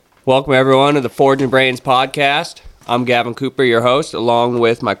Welcome, everyone, to the Forge and Brains podcast. I'm Gavin Cooper, your host, along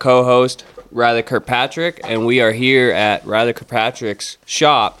with my co-host, Riley Kirkpatrick, and we are here at Riley Kirkpatrick's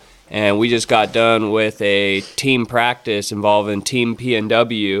shop, and we just got done with a team practice involving Team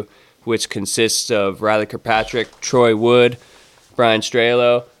PNW, which consists of Riley Kirkpatrick, Troy Wood, Brian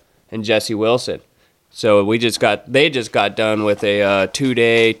Strelow, and Jesse Wilson. So they just got done with a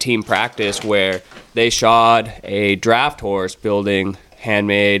 2-day team practice where they shod a draft horse building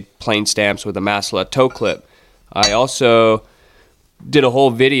handmade plain stamps with a Massillette toe clip. I also did a whole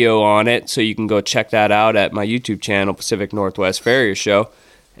video on it, so you can go check that out at my YouTube channel, Pacific Northwest Farrier Show,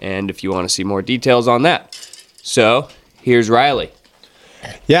 and if you want to see more details on that. So, here's Riley.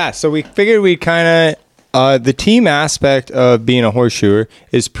 Yeah, so we figured we the team aspect of being a horseshoer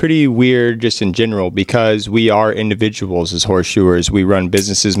is pretty weird just in general because we are individuals as horseshoers. We run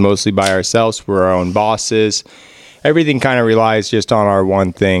businesses mostly by ourselves. We're our own bosses. Everything kind of relies just on our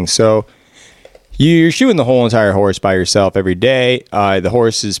one thing. So you're shoeing the whole entire horse by yourself every day. The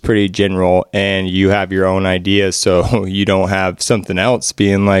horse is pretty general and you have your own ideas, so you don't have something else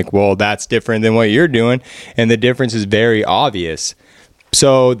being like, well, that's different than what you're doing. And the difference is very obvious.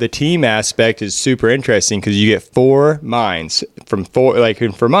 So the team aspect is super interesting because you get 4 minds from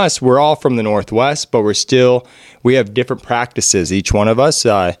us, we're all from the Northwest, but we have different practices. Each one of us,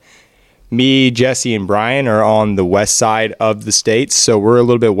 me, Jesse, and Brian are on the west side of the states, so we're a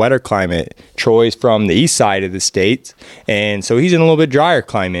little bit wetter climate. Troy's from the east side of the states, and so he's in a little bit drier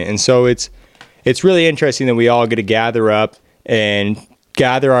climate. And so it's really interesting that we all get to gather up and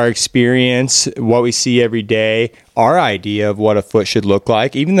gather our experience, what we see every day, our idea of what a foot should look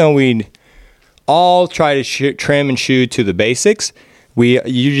like. Even though we all try to trim and shoe to the basics,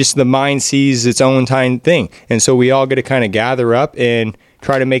 the mind sees its own thing. And so we all get to kind of gather up and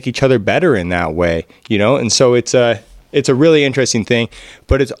try to make each other better in that way, and so it's a really interesting thing,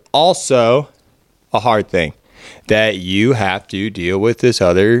 but it's also a hard thing that you have to deal with this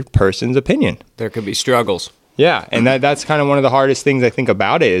other person's opinion. There could be struggles. Yeah, and that's kind of one of the hardest things I think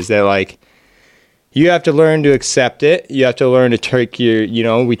about it is that, like, you have to learn to accept it. You have to learn to take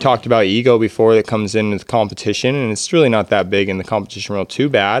we talked about ego before that comes into the competition, and it's really not that big in the competition real too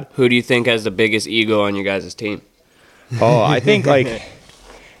bad. Who do you think has the biggest ego on your guys' team? Oh, I think,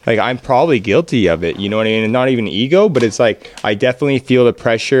 like I'm probably guilty of it, you know what I mean? And not even ego, but it's like I definitely feel the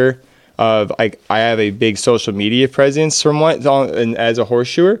pressure of, like, I have a big social media presence somewhat as a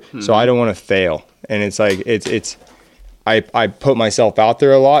horseshoer, so I don't want to fail. And it's like I put myself out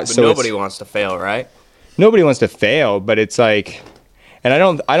there a lot. But so nobody wants to fail, right? Nobody wants to fail, but it's like, and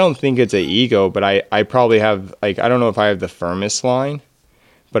I don't think it's an ego, but I probably have, like, I don't know if I have the firmest line,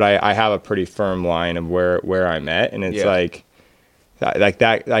 but I have a pretty firm line of where I'm at, and it's like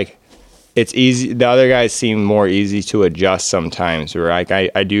it's easy. The other guys seem more easy to adjust sometimes, where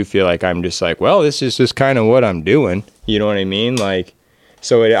I do feel like I'm just like, well, this is just kind of what I'm doing. You know what I mean? Like,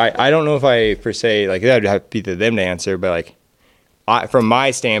 so I don't know if I per se, like, that would have to be to them to answer, but like, from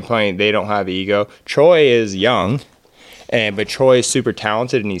my standpoint, they don't have ego. Troy is young, but Troy is super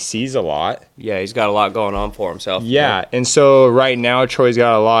talented and he sees a lot. Yeah, he's got a lot going on for himself. Yeah, and so right now Troy's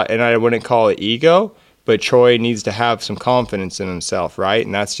got a lot, and I wouldn't call it ego, but Troy needs to have some confidence in himself, right?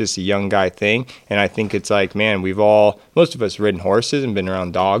 And that's just a young guy thing. And I think it's like, man, most of us ridden horses and been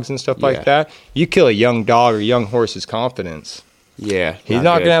around dogs and stuff like that. You kill a young dog or young horse's confidence. Yeah. He's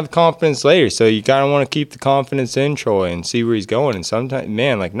not going to have confidence later. So you kind of want to keep the confidence in Troy and see where he's going. And sometimes,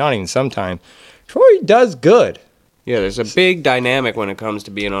 man, like, not even sometimes, Troy does good. Yeah, there's a big dynamic when it comes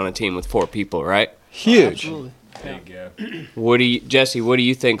to being on a team with 4 people, right? Huge. Oh, absolutely. Jesse, what do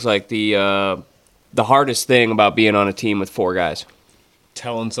you think's like the hardest thing about being on a team with 4 guys?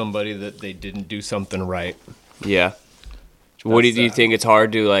 Telling somebody that they didn't do something right. Yeah. What do you think it's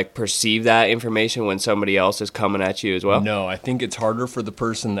hard to, like, perceive that information when somebody else is coming at you as well? No, I think it's harder for the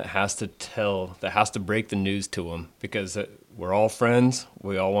person that has to break the news to them, because we're all friends.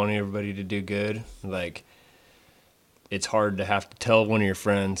 We all want everybody to do good. Like, it's hard to have to tell one of your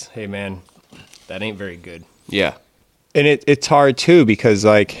friends, hey, man, that ain't very good. Yeah. And it's hard, too, because,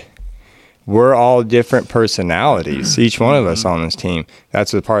 like, we're all different personalities, each one of us on this team. That's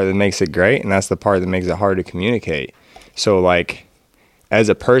the part that makes it great, and that's the part that makes it hard to communicate. So, like, as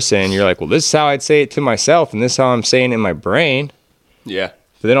a person, you're like, well, this is how I'd say it to myself, and this is how I'm saying it in my brain. Yeah.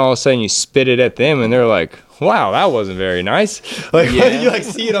 But then all of a sudden you spit it at them, and they're like, wow, that wasn't very nice. Like, you, like,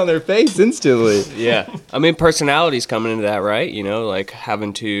 see it on their face instantly. Yeah. I mean, personality's coming into that, right? You know, like,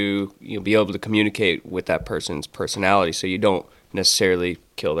 having to be able to communicate with that person's personality so you don't necessarily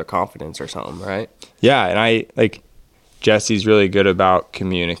kill their confidence or something, right? Yeah, and Jesse's really good about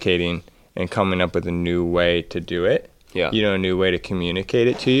communicating and coming up with a new way to do it. Yeah. A new way to communicate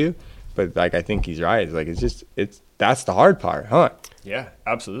it to you. But like, I think he's right. It's like, that's the hard part, huh? Yeah,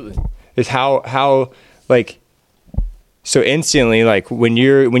 absolutely. Is how like, so instantly, like when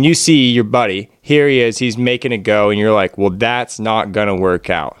you see your buddy, here he is, he's making it go, and you're like, well, that's not gonna work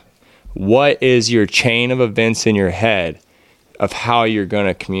out. What is your chain of events in your head of how you're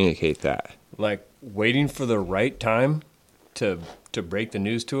gonna communicate that? Like waiting for the right time to break the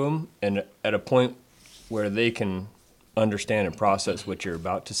news to them, and at a point where they can understand and process what you're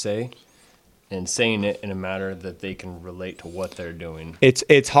about to say, and saying it in a manner that they can relate to what they're doing.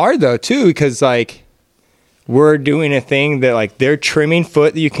 It's hard though too, because like we're doing a thing that like they're trimming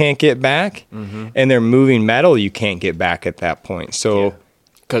foot that you can't get back, and they're moving metal you can't get back at that point. So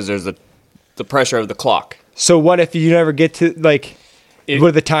because there's the pressure of the clock. So what if you never get to like, what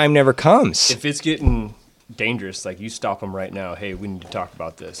if the time never comes? If it's getting dangerous, like you stop them right now, hey, we need to talk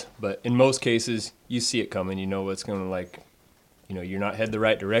about this. But in most cases, you see it coming, you know what's going to like, you're not head the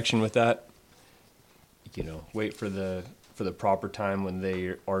right direction with that. Wait for the proper time when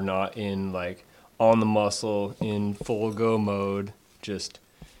they are not in like on the muscle, in full go mode, just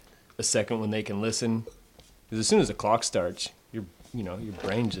a second when they can listen. Because as soon as the clock starts, your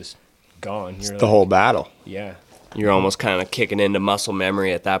brain's just gone. It's the whole battle. Yeah. You're almost kind of kicking into muscle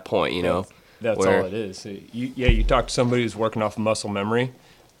memory at that point, That's all it is. You talk to somebody who's working off of muscle memory,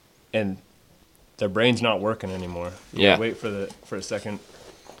 and their brain's not working anymore. You wait for a second.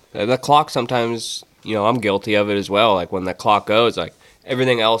 The clock sometimes, I'm guilty of it as well. Like when the clock goes, like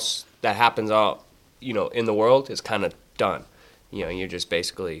everything else that happens out, in the world is kind of done. You're just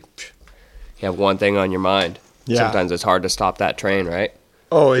basically, you have one thing on your mind. Yeah. Sometimes it's hard to stop that train, right?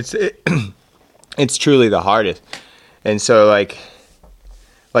 Oh, it's truly the hardest. And so like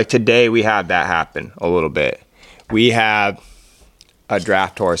today we had that happen a little bit. We have a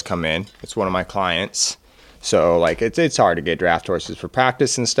draft horse come in. It's one of my clients. So like it's hard to get draft horses for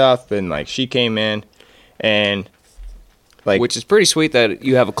practice and stuff. And like she came in and like, which is pretty sweet that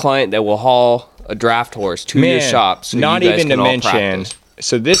you have a client that will haul a draft horse to your shop. So not you guys even can to all mention. practice.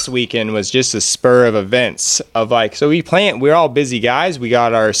 So this weekend was just a spur of events of like, so we're all busy guys. We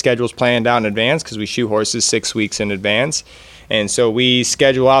got our schedules planned out in advance because we shoot horses 6 weeks in advance. And so we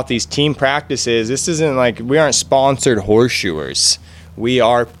schedule out these team practices. This isn't like, we aren't sponsored horseshoers. We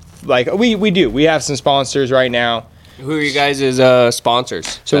are like, we do. We have some sponsors right now. Who are you guys'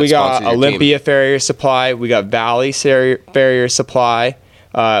 sponsors? So we got Olympia Farrier Supply. We got Valley Farrier Supply.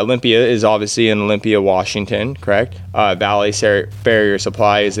 Olympia is obviously in Olympia, Washington, correct? Valley Farrier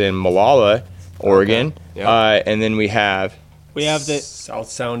Supply is in Molalla, Oregon. Okay. Yep. And then we have the South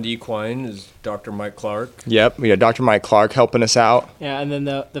Sound Equine is Dr. Mike Clark. Yep, we got Dr. Mike Clark helping us out. and then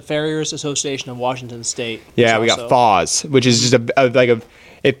the Farriers Association of Washington State. Yeah, we got FAWS, which is just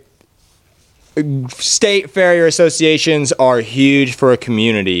state farrier associations are huge for a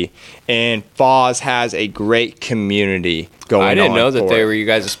community, and FAWS has a great community going on. I didn't know that they it. were you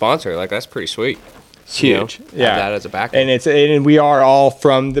guys' sponsor. Like that's pretty sweet. It's huge. Have Yeah, that as a backup. And we are all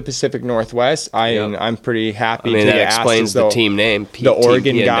from the Pacific Northwest. I'm pretty happy. that to get explains asked the team name. The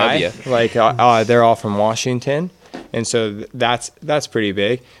Oregon Team guy, PNW. like they're all from Washington, and so that's pretty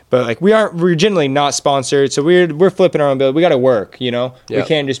big. But like we're generally not sponsored, so we're flipping our own bill. We got to work, We Yep.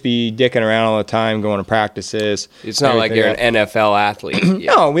 can't just be dicking around all the time, going to practices. It's not like you're an NFL athlete.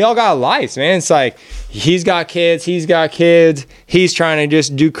 No, we all got lives, man. It's like he's got kids. He's trying to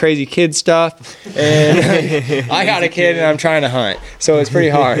just do crazy kid stuff, and I got a kid and I'm trying to hunt. So it's pretty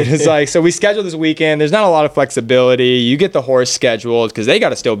hard. It's like, so we schedule this weekend. There's not a lot of flexibility. You get the horse scheduled because they got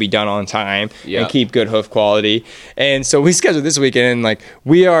to still be done on time and keep good hoof quality. And so we scheduled this weekend, and like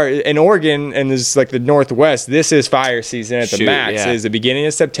we are in Oregon, and this is like the Northwest. This is fire season at the max. Yeah. It is the beginning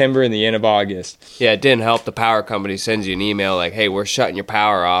of September and the end of August. Yeah, it didn't help. The power company sends you an email like, "Hey, we're shutting your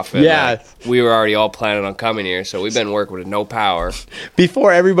power off." And we were already all planning on coming here, so we've been working with no power.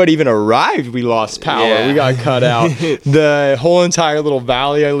 Before everybody even arrived, we lost power. Yeah. We got cut out. The whole entire little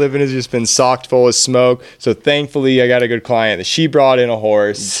valley I live in has just been socked full of smoke. So thankfully, I got a good client that she brought in a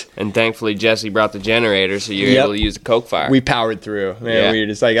horse. And thankfully, Jesse brought the generator, so you're able to use the coke fire. We powered through. Man, we were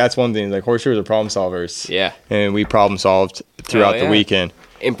just like, that's one thing. Like, horseshoers are problem solvers. Yeah. And we problem solved throughout the weekend.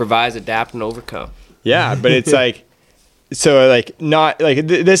 Improvise, adapt, and overcome. Yeah, but it's like, so like not like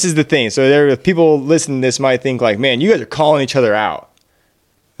this is the thing. So there, people listening to this might think like, man, you guys are calling each other out.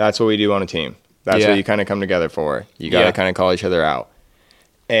 That's what we do on a team. That's what you kind of come together for. You got to kind of call each other out.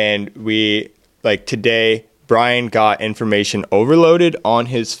 And we, like today, Brian got information overloaded on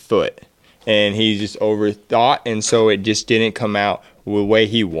his foot, and he just overthought, and so it just didn't come out the way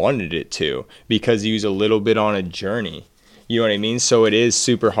he wanted it to, because he was a little bit on a journey. You know what I mean? So it is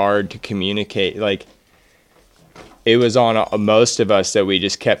super hard to communicate. Like, it was on most of us that we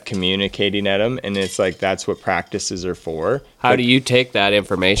just kept communicating at them, and it's like that's what practices are for. How do you take that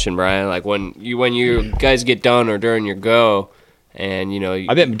information, Brian? Like when you guys get done or during your go, and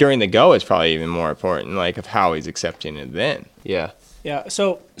I bet during the go is probably even more important, like of how he's accepting it then. Yeah. Yeah.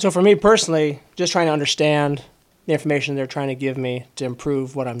 So for me personally, just trying to understand the information they're trying to give me to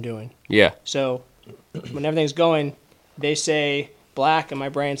improve what I'm doing. Yeah. So when everything's going, they say black and my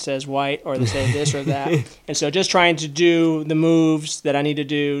brain says white, or they say this or that. And so just trying to do the moves that I need to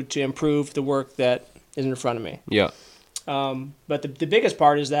do to improve the work that is in front of me. Yeah. But the biggest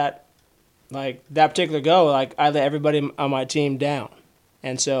part is that, like, that particular go, like, I let everybody on my team down.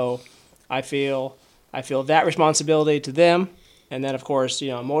 And so I feel that responsibility to them. And then, of course,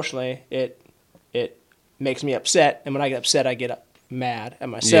 emotionally, it makes me upset. And when I get upset, I get mad at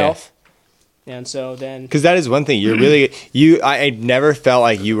myself. Yeah. And so then... Because that is one thing. You're really... I never felt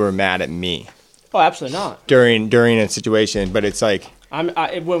like you were mad at me. Oh, absolutely not. During a situation, but it's like... When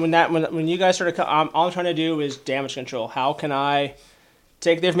you guys started... all I'm trying to do is damage control. How can I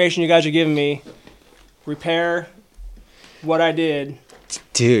take the information you guys are giving me, repair what I did...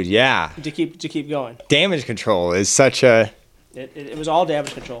 Dude, yeah. To keep going. Damage control is such a... It was all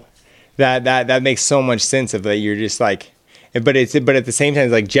damage control. That makes so much sense of that. You're just like... But at the same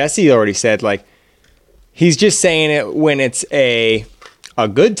time, like Jesse already said, like he's just saying it when it's a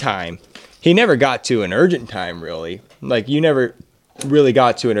good time. He never got to an urgent time, really. Like you never really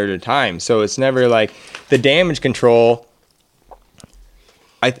got to an urgent time, so it's never like the damage control.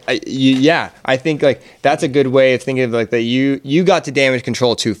 I think like that's a good way of thinking of like that. You got to damage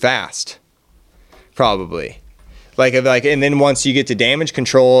control too fast, probably. And then once you get to damage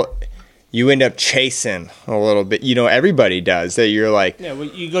control, you end up chasing a little bit. Everybody does that. You're like, yeah, well,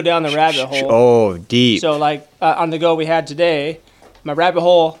 you go down the rabbit hole. Oh, deep. So like on the go we had today, my rabbit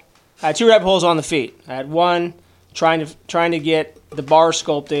hole. I had 2 rabbit holes on the feet. I had one trying to get the bar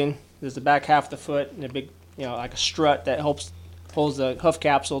sculpting. There's the back half of the foot and a big, like a strut that holds the hoof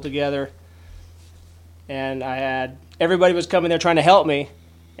capsule together. And I had everybody was coming there trying to help me,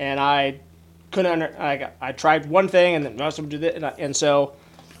 and I couldn't. I tried one thing and then I was able to do this, and so.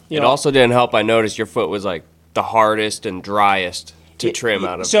 It also didn't help. I noticed your foot was like the hardest and driest to trim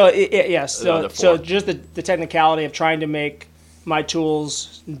out of. So just the technicality of trying to make my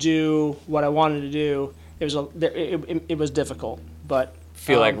tools do what I wanted to do. It was difficult, but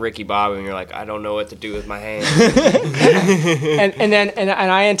feel like Ricky Bobby, and you're like, I don't know what to do with my hands. and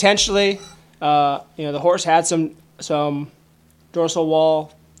I intentionally, the horse had some dorsal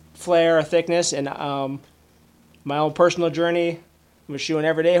wall flare or thickness, and my own personal journey. With shoeing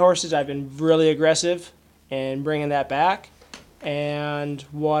everyday horses, I've been really aggressive in bringing that back. And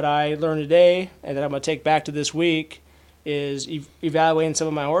what I learned today, and that I'm going to take back to this week, is evaluating some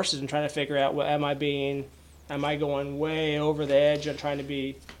of my horses and trying to figure out am I going way over the edge and trying to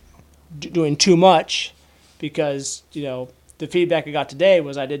be doing too much? Because the feedback I got today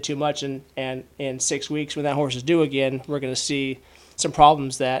was I did too much, and in 6 weeks when that horse is due again, we're going to see some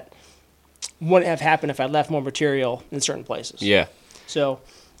problems that wouldn't have happened if I left more material in certain places. Yeah. So,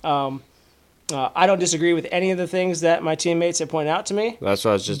 I don't disagree with any of the things that my teammates have pointed out to me. That's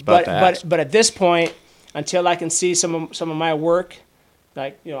what I was just about to ask. But at this point, until I can see some of my work,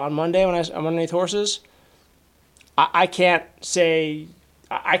 like on Monday when I'm underneath horses, I can't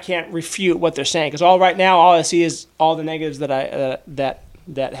refute what they're saying because right now all I see is all the negatives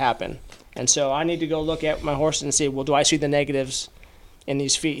that happen, and so I need to go look at my horse and see, well, do I see the negatives in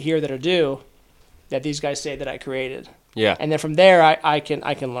these feet here that are due that these guys say that I created? Yeah. And then from there, I can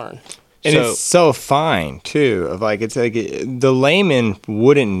learn. And it's so fine, too. It's like the layman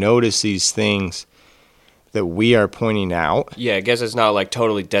wouldn't notice these things that we are pointing out. Yeah, I guess it's not like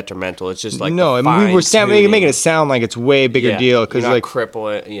totally detrimental. It's just like no, we were making it sound like it's way bigger deal because like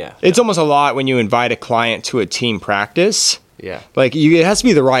cripple it. Yeah, it's almost a lot when you invite a client to a team practice. Yeah, like it has to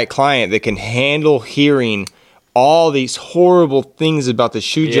be the right client that can handle hearing all these horrible things about the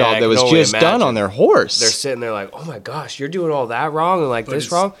shoe job that was just done on their horse. They're sitting there like, oh my gosh, you're doing all that wrong and like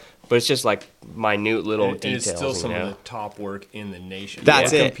this wrong. But it's just like minute little details. It's still some of the top work in the nation.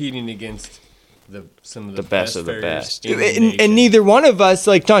 That's it. Competing against some of the best of the best. And neither one of us,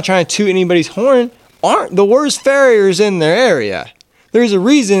 like not trying to toot anybody's horn, aren't the worst farriers in their area. There's a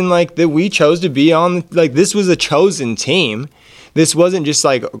reason like that we chose to be on, like this was a chosen team. This wasn't just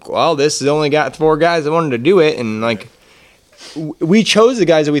like, well, this has only got 4 guys that wanted to do it. And like, we chose the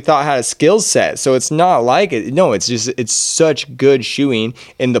guys that we thought had a skill set. So it's not like it. No, it's just, it's such good shoeing.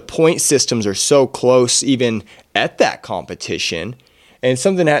 And the point systems are so close even at that competition. And it's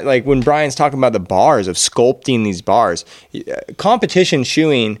something that, like when Brian's talking about the bars, of sculpting these bars, competition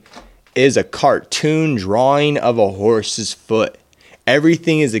shoeing is a cartoon drawing of a horse's foot.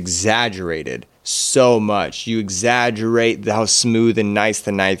 Everything is exaggerated so much. You exaggerate how smooth and nice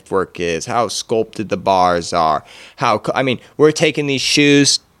the knife work is, how sculpted the bars are. We're taking these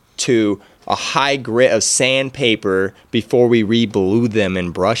shoes to a high grit of sandpaper before we re-blue them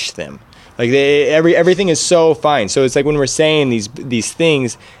and brush them. Like everything is so fine. So it's like when we're saying these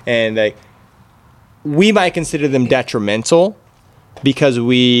things, and like we might consider them detrimental because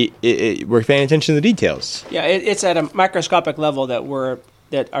we're paying attention to the details. Yeah, it's at a microscopic level that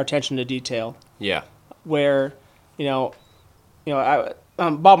our attention to detail. Yeah. Where, Bob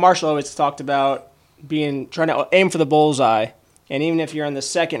Marshall always talked about trying to aim for the bullseye, and even if you're in the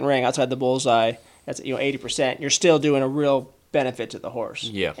second ring outside the bullseye, that's 80%. You're still doing a real benefit to the horse.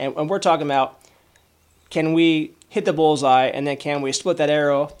 Yeah. And we're talking about, can we hit the bullseye, and then can we split that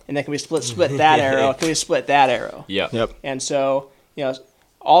arrow, and then can we split that arrow? Can we split that arrow? Yeah. Yep. And so,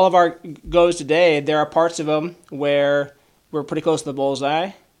 all of our goes today, there are parts of them where we're pretty close to the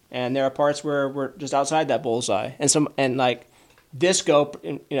bullseye, and there are parts where we're just outside that bullseye. And this go,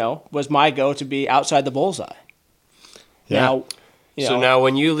 was my go to be outside the bullseye. Yeah. So now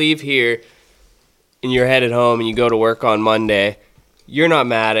when you leave here and you're headed home and you go to work on Monday, you're not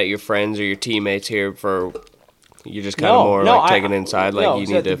mad at your friends or your teammates here you're just kind of taking it inside. Like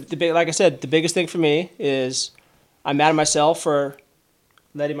you need to. Like I said, the biggest thing for me is I'm mad at myself for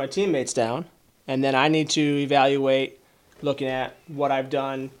letting my teammates down, and then I need to evaluate, looking at what I've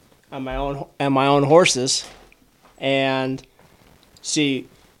done on my own horses, and see,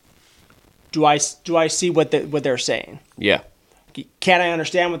 do I see what they're saying? Yeah. Can I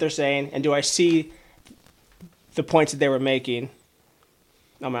understand what they're saying, and do I see the points that they were making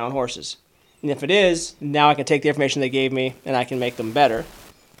on my own horses? And if it is, now I can take the information they gave me and I can make them better.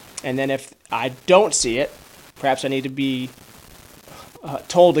 And then if I don't see it, perhaps I need to be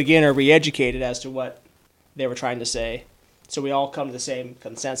told again or re-educated as to what they were trying to say, so we all come to the same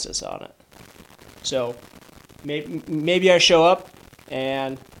consensus on it. So maybe I show up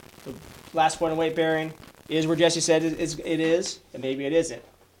and the last point of weight bearing is where Jesse said it is, and maybe it isn't.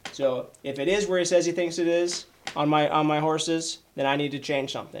 So if it is where he says he thinks it is on my horses, then I need to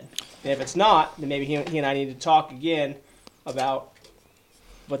change something. And if it's not, then maybe he and I need to talk again about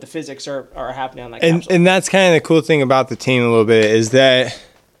what the physics are happening on that capsule. And that's kind of the cool thing about the team a little bit, is that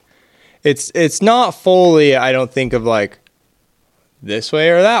it's not fully, I don't think, of like this way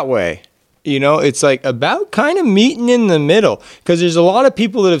or that way. It's like about kind of meeting in the middle, because there's a lot of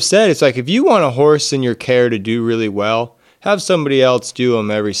people that have said it's like, if you want a horse in your care to do really well, have somebody else do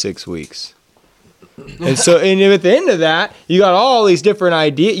them every 6 weeks. And so, and at the end of that, you got all these different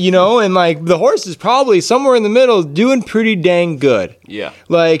ideas, and like the horse is probably somewhere in the middle doing pretty dang good. Yeah.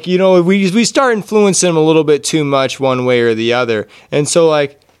 Like, we start influencing them a little bit too much one way or the other. And so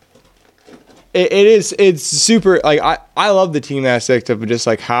like, it's super, like, I love the team aspect of just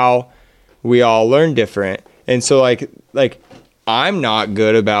like how we all learn different. And so like I'm not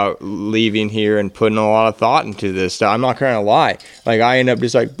good about leaving here and putting a lot of thought into this stuff. I'm not going to lie. Like I end up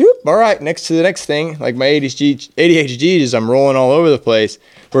just like, boop, all right, next to the next thing. Like my ADHD is I'm rolling all over the place,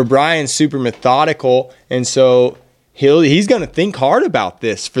 where Brian's super methodical. And so he's going to think hard about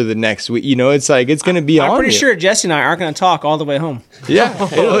this for the next week. It's like, it's going to be on you. I'm pretty sure Jesse and I aren't going to talk all the way home. Yeah.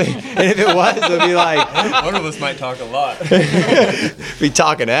 And if it was, it'd be like, one of us might talk a lot. be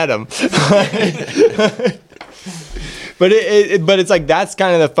talking at him. But it's like, that's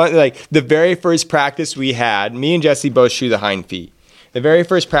kind of the fun. Like the very first practice we had, me and Jesse both shoe the hind feet. The very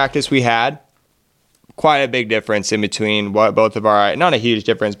first practice we had, quite a big difference in between what both of our, not a huge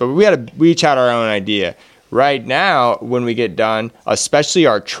difference, but we each had our own idea. Right now, when we get done, especially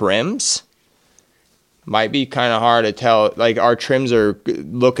our trims, might be kind of hard to tell. Like our trims are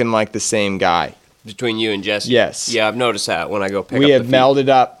looking like the same guy. Between you and Jesse? Yes. Yeah, I've noticed that when I go pick up We the have feet. melded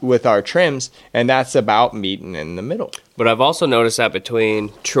up with our trims, and that's about meeting in the middle. But I've also noticed that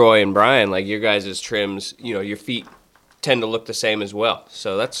between Troy and Brian, like your guys' trims, your feet tend to look the same as well.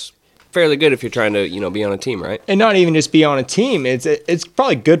 So that's fairly good if you're trying to, be on a team, right? And not even just be on a team. It's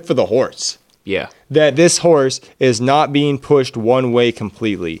probably good for the horse. Yeah. That this horse is not being pushed one way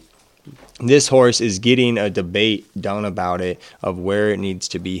completely. This horse is getting a debate done about it of where it needs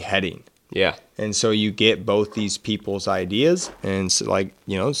to be heading. Yeah. And so you get both these people's ideas, and so like,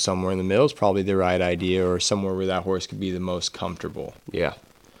 somewhere in the middle is probably the right idea, or somewhere where that horse could be the most comfortable. Yeah.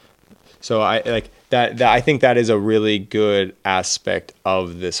 So I like that I think that is a really good aspect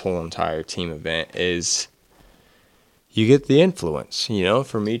of this whole entire team event, is you get the influence,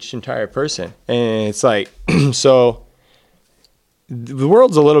 from each entire person. And it's like, so the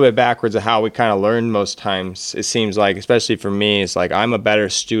world's a little bit backwards of how we kind of learn most times. It seems like, especially for me, it's like I'm a better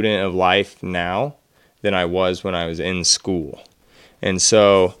student of life now than I was when I was in school. And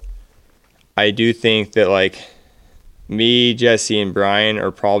so I do think that like me, Jesse, and Brian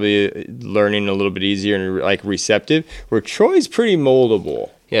are probably learning a little bit easier and like receptive, where Troy's pretty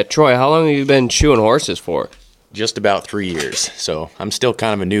moldable. Yeah, Troy, how long have you been shoeing horses for? Just about 3 years, so I'm still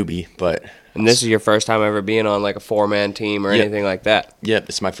kind of a newbie, but... And this is your first time ever being on like a 4-man team or anything like that? Yep,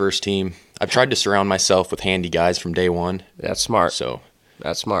 it's my first team. I've tried to surround myself with handy guys from day one. That's smart. So,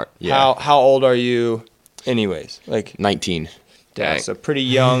 That's smart. yeah. How old are you anyways? Like 19. Dang. Yeah, so pretty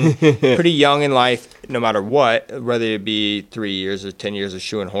young, pretty young in life, no matter what, whether it be 3 years or 10 years of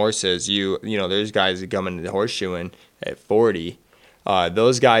shoeing horses. You know, there's guys that come into horseshoeing at 40.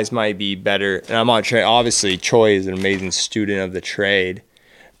 Those guys might be better. And I'm not trying. Obviously, Troy is an amazing student of the trade,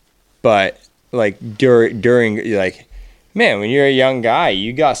 but like during like, man, when you're a young guy,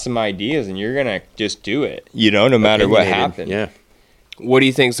 you got some ideas and you're gonna just do it. You know, no matter what happens. Yeah. What do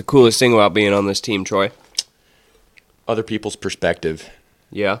you think is the coolest thing about being on this team, Troy? Other people's perspective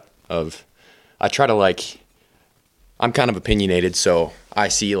Yeah. of... I try to like... I'm kind of opinionated, so I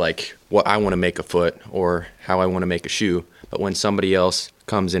see like what I want to make a foot or how I want to make a shoe. But when somebody else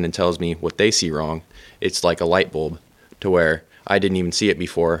comes in and tells me what they see wrong, it's like a light bulb to where I didn't even see it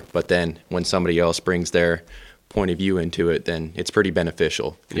before. But then when somebody else brings their point of view into it, then it's pretty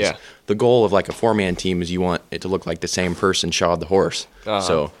beneficial. 'Cause Yeah. the goal of like a 4-man team is you want it to look like the same person shod the horse.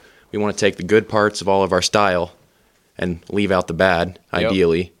 So we want to take the good parts of all of our style and leave out the bad,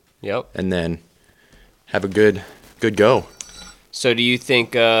 ideally, Yep. and then have a good go. So do you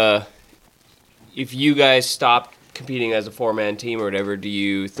think if you guys stopped competing as a 4-man team or whatever, do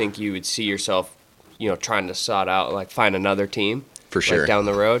you think you would see yourself, you know, trying to sort out, like find another team? For sure. Like down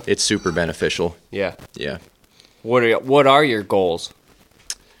the road? It's super beneficial. Yeah. Yeah. What are your goals?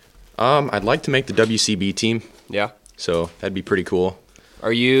 I'd like to make the WCB team, Yeah. so that'd be pretty cool.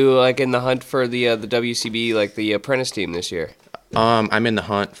 Are you like in the hunt for the WCB, like the apprentice team this year? I'm in the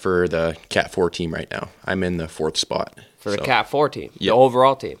hunt for the Cat 4 team right now. I'm in the 4th spot. For the So, Cat 4 team, the Yep.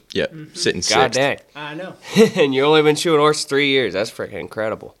 overall team. Yep, sitting God 6th. dang. I know. And you only been shooting horses 3 years. That's freaking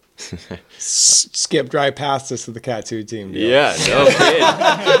incredible. Skipped right past us with the Cat 2 team. Deal. Yeah, no kidding.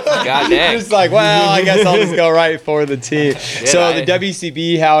 God dang. Just like, well, I guess I'll just go right for the team. So the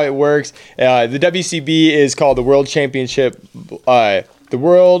WCB, how it works, the WCB is called the World Championship, the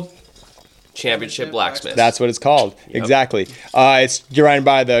World. Championship Blacksmith. That's what it's called. Exactly. It's run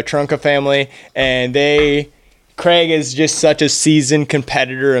by the Trunka family, and Craig is just such a seasoned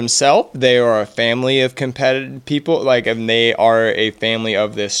competitor himself. They are a family of competitive people, and they are a family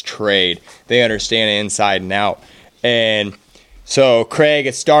of this trade. They understand it inside and out. And so Craig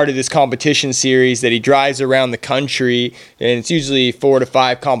has started this competition series that he drives around the country, and it's usually 4 to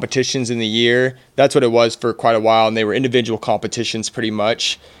 5 competitions in the year. That's what it was for quite a while, and they were individual competitions pretty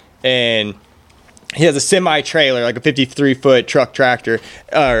much. And he has a semi-trailer, like a 53-foot tractor,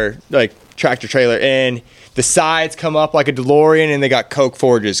 or like tractor trailer, and the sides come up like a DeLorean, and they got Coke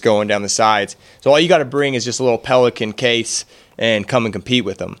forges going down the sides. So all you got to bring is just a little Pelican case and come and compete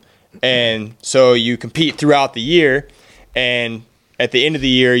with them. And so you compete throughout the year, and at the end of the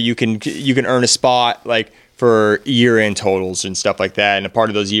year, you can earn a spot like for year-end totals and stuff like that. And a part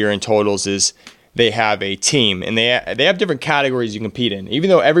of those year-end totals is they have a team, and they have different categories you compete in. Even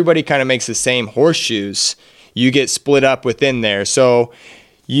though everybody kind of makes the same horseshoes, you get split up within there. So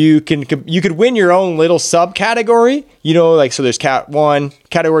you could win your own little subcategory, so there's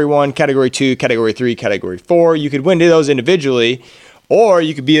category 1, category 2, category 3, category 4. You could win those individually, or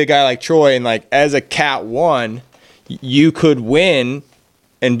you could be a guy like Troy, and like as a Cat 1, you could win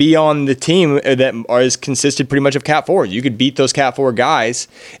and be on the team that is consisted pretty much of Cat 4. You could beat those Cat 4 guys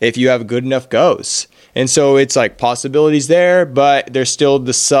if you have good enough goes. And so it's like possibilities there, but there's still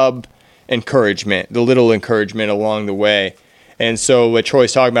the sub encouragement, the little encouragement along the way. And so what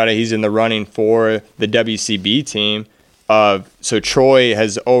Troy's talking about, he's in the running for the WCB team. So Troy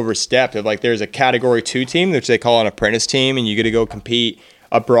has overstepped of there's a category 2 team, which they call an apprentice team, and you get to go compete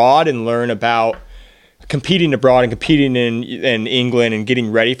abroad and learn about competing abroad and competing in England and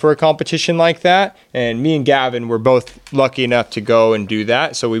getting ready for a competition like that. And me and Gavin were both lucky enough to go and do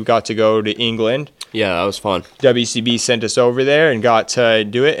that. So we got to go to England. Yeah, that was fun. WCB sent us over there and got to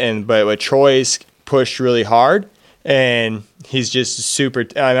do it. But Troy's pushed really hard, and he's just super.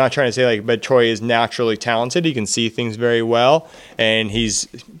 I'm not trying to say but Troy is naturally talented. He can see things very well, and he's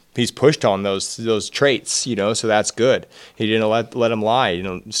pushed on those traits, so that's good. He didn't let him lie,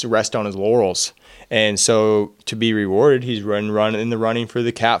 just rest on his laurels. And so to be rewarded, he's run in the running for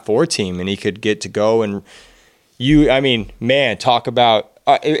the Cat 4 team, and he could get to go and, talk about,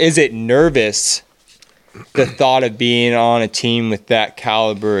 is it nervous, the thought of being on a team with that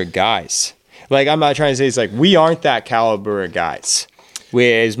caliber of guys? Like, I'm not trying to say it's like, we aren't that caliber of guys.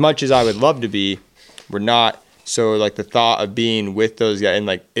 As much as I would love to be, we're not. So, like, the thought of being with those guys, and,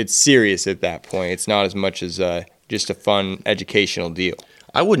 like, it's serious at that point. It's not as much as just a fun educational deal.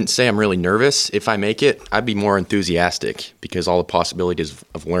 I wouldn't say I'm really nervous. If I make it, I'd be more enthusiastic because all the possibilities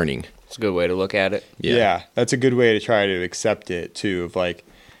of learning. It's a good way to look at it. Yeah, that's a good way to try to accept it, too, of, like,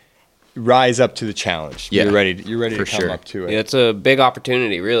 rise up to the challenge. Yeah, You're ready to come sure. up to it. Yeah, it's a big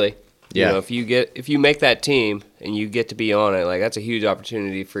opportunity, really. Yeah. You know, if you make that team and you get to be on it, like, that's a huge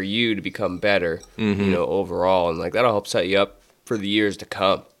opportunity for you to become better, you know, overall. And, like, that'll help set you up for the years to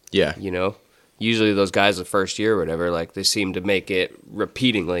come. Yeah. You know? Usually those guys the first year or whatever, like, they seem to make it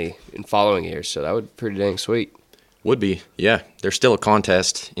repeatingly in following years. So that would be pretty dang sweet. Would be, yeah. There's still a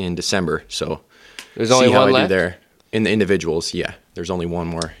contest in December, so There's only one left? do there. In the individuals, yeah. There's only one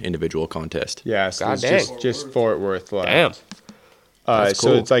more individual contest. Yeah, so God it's dang. just Fort Worth left. Damn. That's So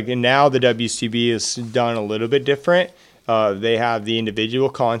cool. it's like, and now the WCB is done a little bit different. They have the individual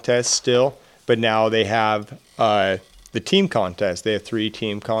contest still, but now they have the team contest. They have 3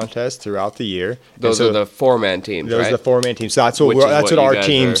 team contests throughout the year. Those are the 4-man teams, Those right? are the 4-man teams. So that's what Which is that's what what you our guys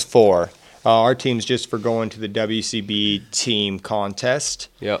team's are. for. Our team's just for going to the WCB team contest.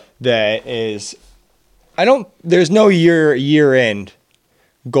 Yep. That is, there's no year end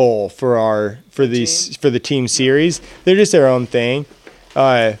goal for the team series. They're just their own thing.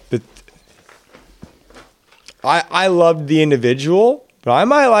 But I loved the individual, but I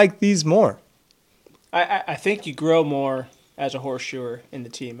might like these more. I think you grow more as a horseshoer in the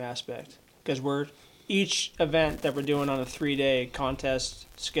team aspect because each event that we're doing on a 3-day contest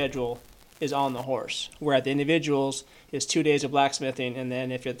schedule is on the horse. Where at the individuals is 2 days of blacksmithing, and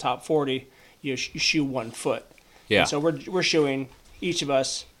then if you're top 40, you shoe 1 foot. Yeah. And so we're shoeing each of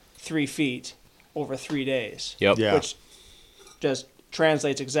us 3 feet over 3 days. Yep. Yeah. Which just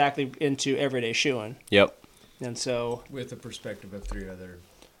translates exactly into everyday shoeing. Yep. And so, With the perspective of 3 other.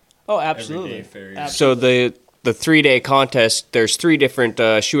 absolutely. Everyday farriers. So Absolutely. the 3-day contest, there's 3 different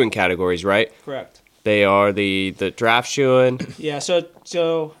shoeing categories, right? Correct. They are the draft shoeing. Yeah,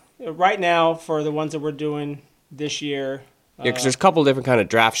 so right now for the ones that we're doing this year. Yeah, because there's a couple different kind of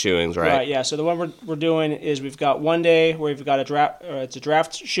draft shoeings, right? Right, yeah. So the one we're doing is we've got one day where we've got a draft. It's a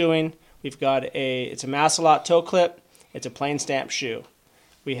draft shoeing. We've got it's a Masalot toe clip. It's a plain stamp shoe.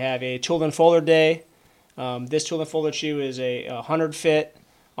 We have a tool and folder day. This tool and folder shoe is a 100 fit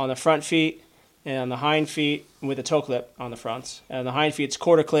on the front feet and on the hind feet with a toe clip on the fronts. And on the hind feet, it's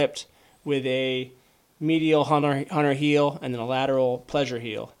quarter clipped with a medial hunter heel and then a lateral pleasure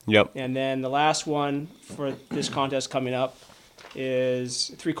heel. Yep. And then the last one for this contest coming up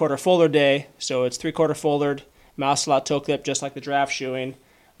is 3/4 folder day. So it's 3/4 foldered, Masalot toe clip, just like the draft shoeing,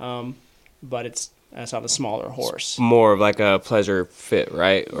 but that's on a smaller horse. More of like a pleasure fit,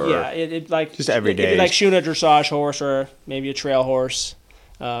 right? Or Yeah, it like Just every it'd be day. like shoeing a dressage horse or maybe a trail horse,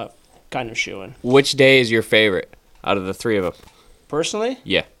 kind of shoeing. Which day is your favorite out of the 3 of them? Personally,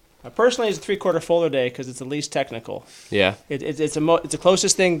 Yeah. personally, it's a 3/4 folder day because it's the least technical. Yeah. It's the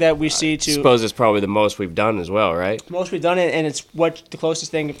closest thing that we see to Suppose it's probably the most we've done as well, right? most we've done it, and it's the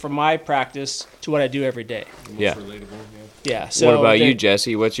closest thing from my practice to what I do every day. Yeah. Relatable, Yeah. So What about you,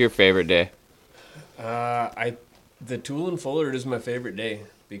 Jesse? What's your favorite day? The tool and folder is my favorite day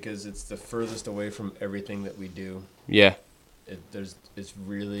because it's the furthest away from everything that we do. Yeah. It's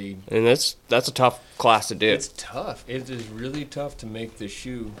really And that's a tough class to do. it's tough. It is really tough to make the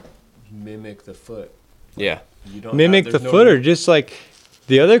shoe mimic the foot. Yeah. You don't Mimic have, the there's no- foot, or just like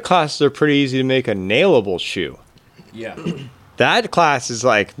the other classes are pretty easy to make a nailable shoe. Yeah. That class is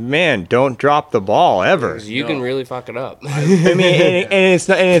like, man, don't drop the ball ever. You can really fuck it up. I mean, and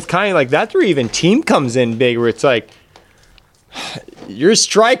it's kind of like that's where even team comes in big, where it's like your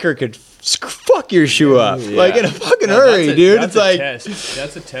striker could fuck your shoe up like in a fucking hurry, dude. It's like,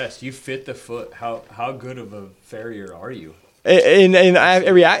 that's a test. You fit the foot. How good of a farrier are you? and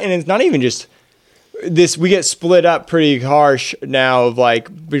it's not even just this. We get split up pretty harsh now of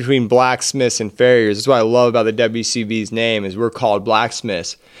like between blacksmiths and farriers. That's what I love about the WCB's name is we're called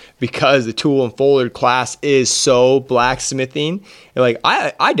blacksmiths because the tool and folder class is so blacksmithing. And like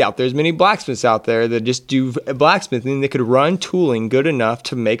I doubt there's many blacksmiths out there that just do blacksmithing that could run tooling good enough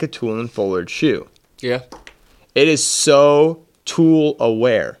to make a tool and folder shoe. Yeah. It is so tool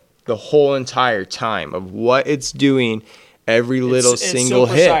aware the whole entire time of what it's doing. Every little single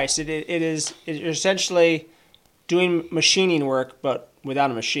so hit. precise. It's essentially doing machining work, but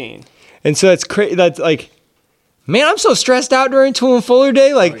without a machine. And so it's crazy. That's like, man, I'm so stressed out during tool and folder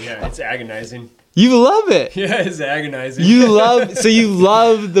day. Like, Oh, yeah, it's agonizing. You love it. Yeah, it's agonizing. You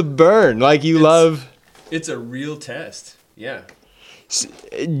love the burn. Like It's a real test. Yeah. So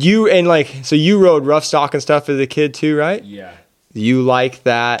you rode rough stock and stuff as a kid too, right? Yeah. You like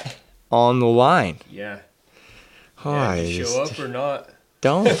that on the line. Yeah. Oh, Yeah, you show up or not.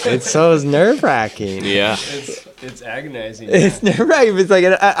 Don't. It's nerve-wracking. Yeah. It's agonizing. It's nerve-wracking. It's like,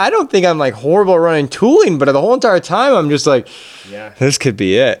 I don't think I'm like horrible at running tooling, but the whole entire time I'm just like, this could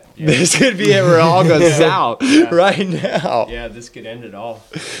be it. Yeah. This could be it where it all goes south right now. Yeah, this could end it all.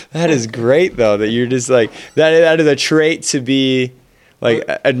 That is great though, that you're just like, that is a trait to be like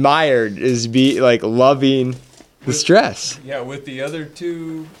admired, is be like loving the stress. Yeah, with the other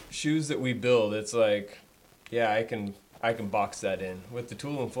two shoes that we build, it's like, yeah, I can box that in. With the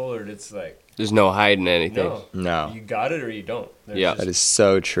tool and fuller, it's like There's no hiding anything. No. You got it or you don't. Yeah. That is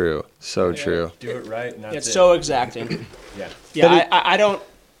so true. So true. Do it right. And that's It's it. so exacting. Yeah. Yeah, I don't.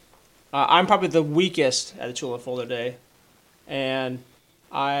 I'm probably the weakest at a tool and folder day, and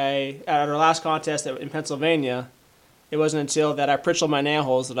at our last contest in Pennsylvania, it wasn't until that I pritchled my nail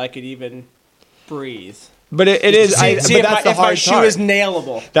holes that I could even breathe. But it is. See but that's the if my hard shoe part. is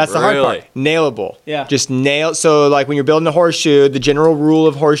nailable. That's the hard Really? part. Nailable. Yeah. Just nail. So like when you're building a horseshoe, the general rule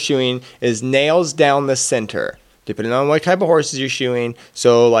of horseshoeing is nails down the center. Depending on what type of horses you're shoeing.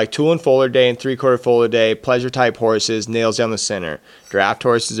 So like tool and foaler day and 3/4 foaler day, pleasure type horses, nails down the center. Draft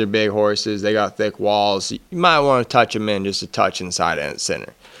horses are big horses. They got thick walls. You might want to touch them in just a touch inside and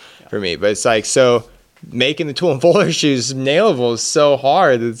center for me. But it's like, so making the tool and foaler shoes nailable is so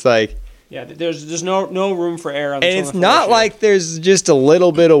hard. It's like, Yeah, there's no room for error on the and tool it's and not folder shoe. like there's just a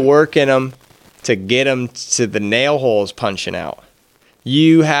little bit of work in them to get them to the nail holes punching out.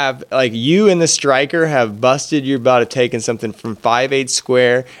 You have, like, you and the striker have busted your butt of taking something from 5/8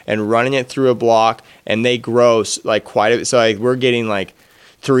 square and running it through a block, and they grow like quite a bit. So like we're getting like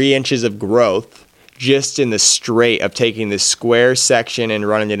 3 inches of growth just in the straight of taking this square section and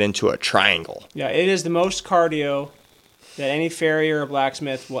running it into a triangle. Yeah, it is the most cardio that any farrier or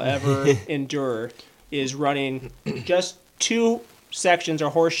blacksmith will ever endure, is running just 2 sections or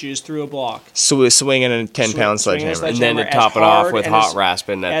horseshoes through a block. So swinging a 10-pound Swinging a sledgehammer. And then to as top it off hard with and hot as-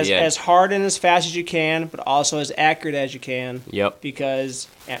 rasping at the end. As hard and as fast as you can, but also as accurate as you can. Yep. Because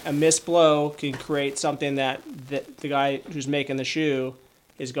a missed blow can create something that the guy who's making the shoe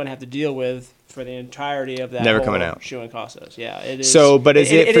is going to have to deal with for the entirety of that Never whole coming out. shoeing process. Yeah, it is. So, but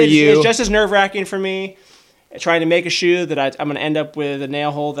is it for you- It's just as nerve-wracking for me trying to make a shoe that I'm going to end up with a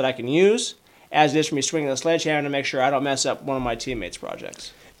nail hole that I can use, as it is for me swinging the sledgehammer to make sure I don't mess up one of my teammates'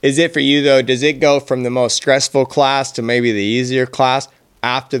 projects. Is it for you though? Does it go from the most stressful class to maybe the easier class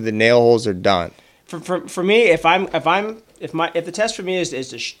after the nail holes are done? For me, if the test for me is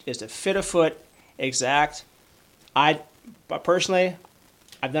to fit a foot exact, but personally,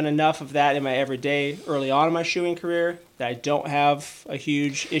 I've done enough of that in my everyday early on in my shoeing career that I don't have a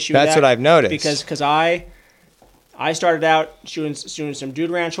huge issue. That's with that what I've noticed. because I started out shoeing some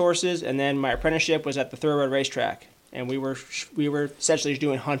dude ranch horses, and then my apprenticeship was at the Thoroughbred racetrack, and we were essentially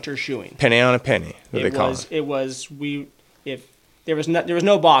doing hunter shoeing. Penny on a penny, what they call it. There was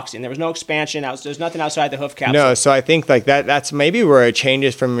no boxing, there was no expansion. There's nothing outside the hoof capsule. No, so I think like that's maybe where it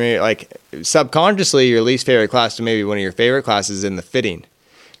changes from your, like, subconsciously your least favorite class to maybe one of your favorite classes in the fitting.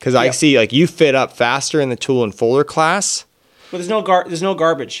 Because I see like you fit up faster in the tool and folder class. But there's no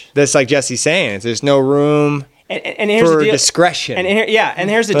garbage. That's like Jesse's saying. There's no room And here's for the deal. discretion. And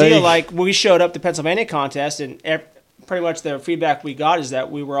here's the deal. Like, we showed up to Pennsylvania contest, and pretty much the feedback we got is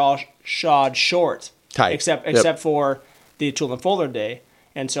that we were all shod short, Tight. except for the tool and folder day.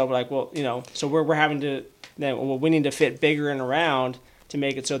 And so we're like, well, so we're having to then, well, we need to fit bigger and around to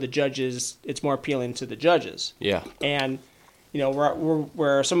make it so it's more appealing to the judges. Yeah. And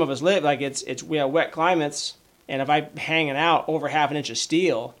where some of us live, like we have wet climates, and if I'm hanging out over half an inch of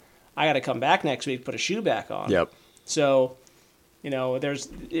steel, I got to come back next week, put a shoe back on. Yep. So,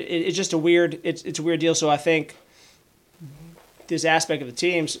 it's just a weird deal. So I think this aspect of the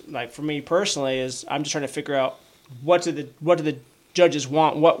teams, like for me personally, is I'm just trying to figure out what do the judges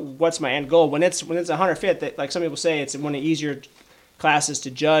want? What's my end goal? When it's 100 fit, that, like some people say, it's one of the easier classes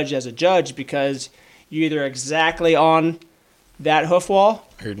to judge as a judge, because you're either exactly on that hoof wall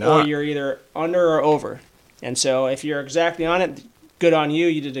or you're either under or over. And so if you're exactly on it, good on you.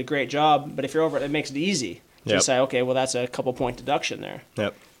 You did a great job. But if you're over it, it makes it easy. Just say, okay, well, that's a couple point deduction there.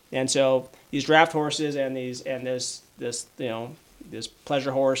 Yep. And so these draft horses and this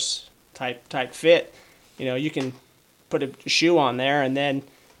pleasure horse type fit, you can put a shoe on there and then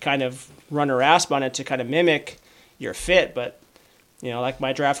kind of run a rasp on it to kind of mimic your fit. But like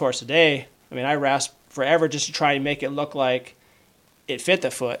my draft horse today, I mean, I rasped forever just to try and make it look like it fit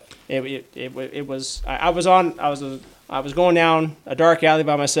the foot. it was. I was going down a dark alley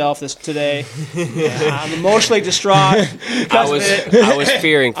by myself today. I'm emotionally distraught. I was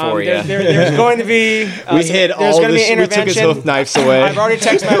fearing for you. There's going to be we hid all the. We took his hoof knives away. I've already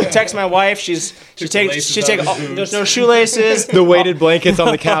texted my wife. She takes. There's no shoelaces. The weighted blankets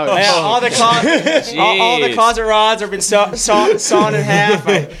on the couch. All the closet rods have been sawn in half.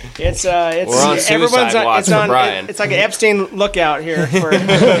 It's We're on suicide watch for Brian. It's like an Epstein lookout here for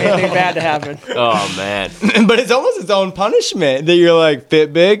anything bad to happen. Oh man! But it's almost its own punishment that you're like,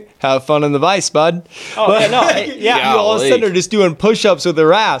 fit big, have fun in the vice, bud. Oh yeah, no, yeah. You all of a sudden are just doing push-ups with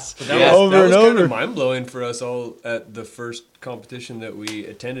their ass over and over. That was kind of mind-blowing for us all at the first competition that we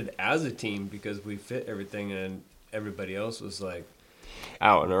attended as a team because we fit everything and everybody else was like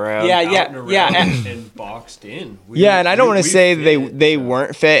out and around. And boxed in. And I don't want to say they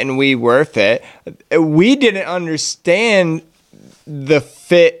weren't fit and we were fit. We didn't understand the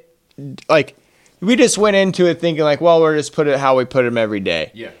fit, like. We just went into it thinking like, well, we're just put it how we put them every day.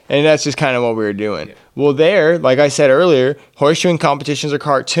 Yeah. And that's just kind of what we were doing. Yeah. Well, like I said earlier, horseshoeing competitions are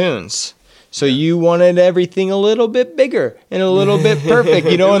cartoons. So you wanted everything a little bit bigger and a little bit perfect,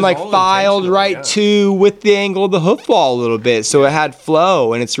 and like filed right to with the angle of the hoof wall a little bit. So it had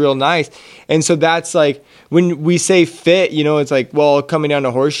flow and it's real nice. And so that's like, when we say fit, it's like, well, coming down to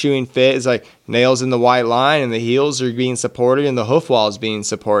horseshoeing fit is like nails in the white line and the heels are being supported and the hoof wall is being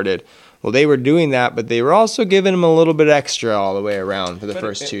supported. Well, they were doing that, but they were also giving them a little bit extra all the way around for the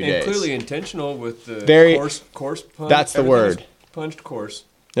first 2 days. And clearly intentional with the course punch. That's the word. Punched course.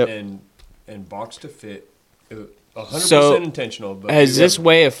 Yep. And box to fit. 100% intentional. But has this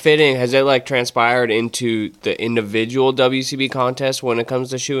way of fitting, has it like transpired into the individual WCB contest when it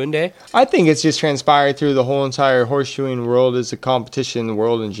comes to shoeing day? I think it's just transpired through the whole entire horseshoeing world as a competition in the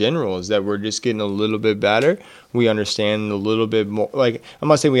world in general, is that we're just getting a little bit better. We understand a little bit more. Like, I'm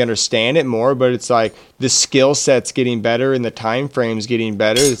not saying we understand it more, but it's like the skill set's getting better and the time frame's getting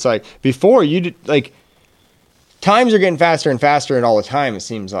better. It's like before times are getting faster and faster and all the time, it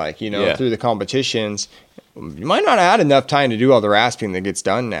seems like, through the competitions. You might not have had enough time to do all the rasping that gets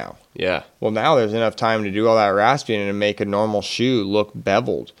done now. Yeah. Well, now there's enough time to do all that rasping and to make a normal shoe look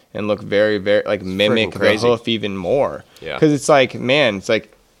beveled and look very, very, like, mimic the hoof even more. Yeah. Because it's like, man, it's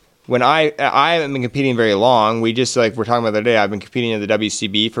like, when I haven't been competing very long. We just, like we're talking about the other day, I've been competing in the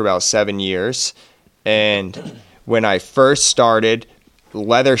WCB for about 7 years. And when I first started,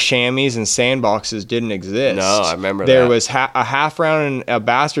 leather chamois and sandboxes didn't exist. No, I remember there that. was a half round and a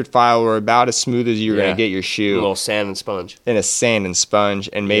bastard file were about as smooth as you were going to get your shoe. A little sand and sponge. And a sand and sponge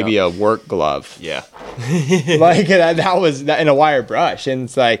and maybe a work glove. Yeah. Like that was in a wire brush. And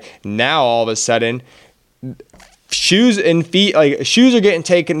it's like now all of a sudden shoes and feet, like shoes are getting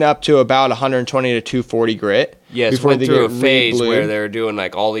taken up to about 120 to 240 grit. Yes, before went they through a get phase re-glued. where they were doing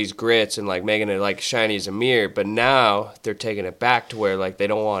like all these grits and like making it like shiny as a mirror, but now they're taking it back to where like they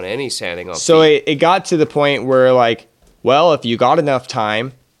don't want any sanding on So feet. it got to the point where like, well, if you got enough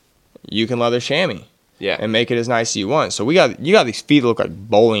time, you can leather chamois. Yeah. And make it as nice as you want. So you got these feet that look like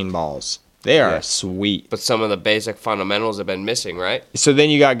bowling balls. They are sweet. But some of the basic fundamentals have been missing, right? So then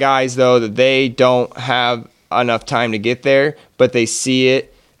you got guys though that they don't have enough time to get there, but they see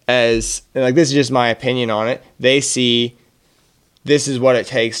it as, and like this is just my opinion on it. They see this is what it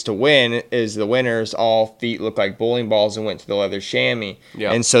takes to win, is the winners all feet look like bowling balls and went to the leather chamois.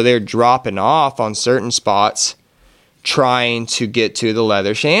 Yeah. And so they're dropping off on certain spots trying to get to the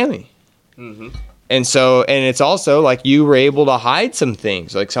leather chamois. Mm-hmm. And so, and it's also like you were able to hide some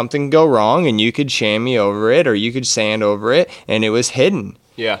things, like something go wrong and you could chamois over it or you could sand over it and it was hidden.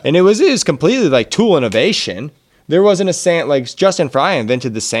 Yeah. And it was completely like tool innovation. There wasn't a sand, like Justin Fry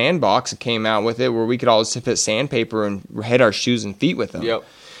invented the sandbox and came out with it where we could all just fit sandpaper and hit our shoes and feet with them. Yep.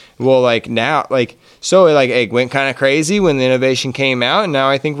 Well, like now, like, so like it went kind of crazy when the innovation came out, and now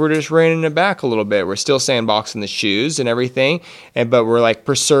I think we're just reining it back a little bit. We're still sandboxing the shoes and everything, but we're like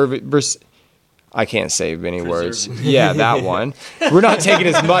I can't say any words. Yeah, that one. We're not taking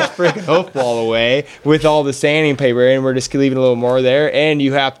as much freaking hoof ball away with all the sanding paper, and we're just leaving a little more there. And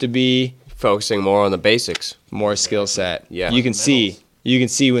you have to be focusing more on the basics, more skill set. Yeah, you can see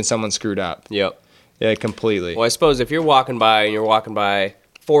when someone screwed up. Yep. Yeah, completely. Well, I suppose if you're walking by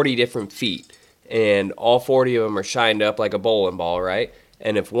 40 different feet, and all 40 of them are shined up like a bowling ball, right?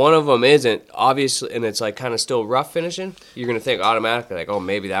 And if one of them isn't, obviously, and it's like kind of still rough finishing, you're going to think automatically like, oh,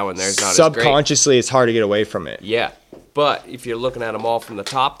 maybe that one there's not as great. Subconsciously, it's hard to get away from it. Yeah. But if you're looking at them all from the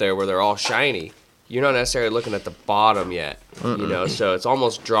top there where they're all shiny, you're not necessarily looking at the bottom yet, so it's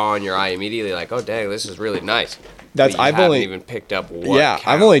almost drawing your eye immediately like, oh, dang, this is really nice. I've only even picked up what counts.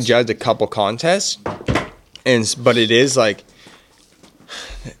 I've only judged a couple contests, but it is like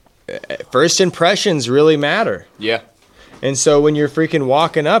first impressions really matter. Yeah. And so when you're freaking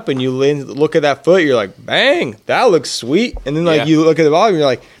walking up and you look at that foot, you're like, bang, that looks sweet. And then like you look at the bottom, you're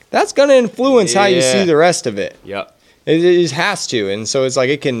like, that's going to influence how you see the rest of it. Yep. It just has to. And so it's like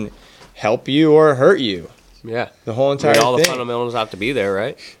it can help you or hurt you. Yeah. The whole entire thing. All the fundamentals have to be there,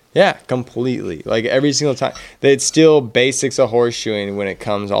 right? Yeah, completely. Like every single time. It's still basics of horseshoeing when it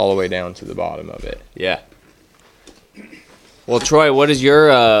comes all the way down to the bottom of it. Yeah. Well, Troy, what is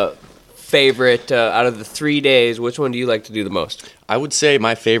your favorite out of the 3 days? Which one do you like to do the most? I would say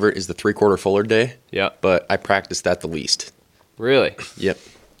my favorite is the 3/4 fuller day. Yeah. But I practice that the least. Really? Yep.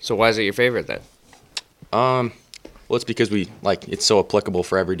 So why is it your favorite then? Well, it's because it's so applicable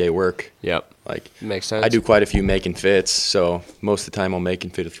for everyday work. Yep. Like, makes sense. I do quite a few make and fits, so most of the time I'll make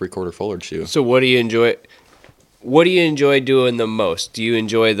and fit a 3/4 fuller shoe. So what do you enjoy? What do you enjoy doing the most? Do you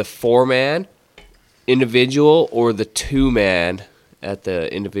enjoy the 4-man individual or the 2-man at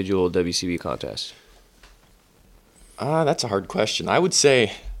the individual WCB contest? That's a hard question. I would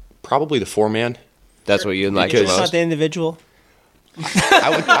say probably the 4-man. That's what you like the It's not most? the individual.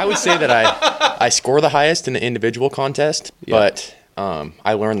 I would say that I score the highest in the individual contest, but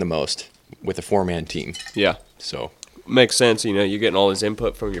I learn the most with a 4-man team. Yeah. So Makes sense. You know, you're getting all this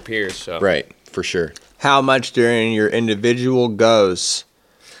input from your peers. So. right, for sure. How much during your individual goes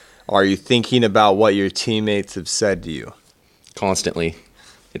are you thinking about what your teammates have said to you? Constantly.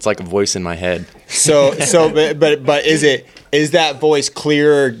 It's like a voice in my head. But is that voice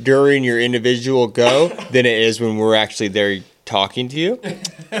clearer during your individual go than it is when we're actually there talking to you?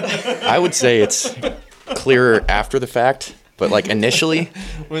 I would say it's clearer after the fact, but like initially,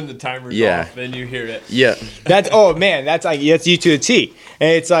 When the timer's Yeah. off, then you hear it. yeah. That's you to a T. And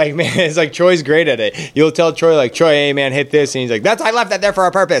it's like, man, it's like Troy's great at it. You'll tell Troy, like, Troy, hey man, hit this, and he's like, I left that there for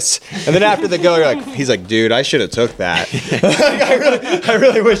a purpose. And then after the go, you're like, he's like, dude, I should have took that. I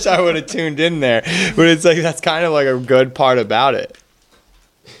really wish I would have tuned in there. But it's like that's kind of like a good part about it.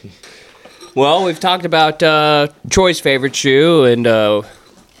 Well, we've talked about Troy's favorite shoe and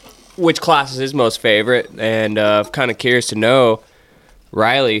which class is his most favorite. And I'm kind of curious to know,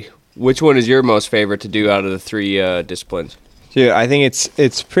 Riley, which one is your most favorite to do out of the 3 disciplines? Dude, I think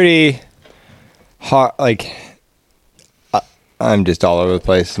it's pretty hard. Like, I'm just all over the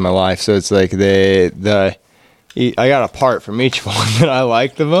place in my life, so it's like I got a part from each one that I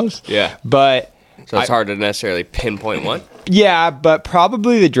like the most. Yeah. But So it's hard to necessarily pinpoint one. yeah, but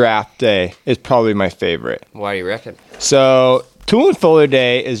probably the draft day is probably my favorite. Why do you reckon? So tool and fuller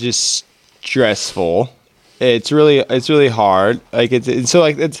day is just stressful. It's really hard. Like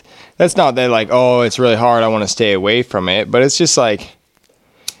that's not that like, oh, it's really hard, I want to stay away from it, but it's just like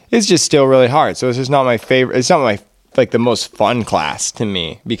it's just still really hard. So it's just not my favorite. It's not my like the most fun class to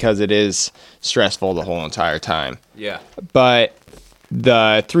me because it is stressful the whole entire time. Yeah. But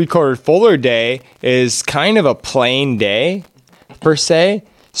the 3/4 fuller day is kind of a plain day per se,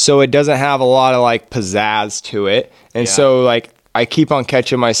 so it doesn't have a lot of like pizzazz to it. And so like I keep on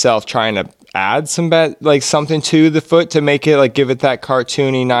catching myself trying to add something to the foot to make it like give it that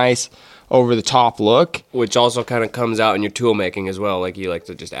cartoony nice over the top look. Which also kind of comes out in your tool making as well. Like you like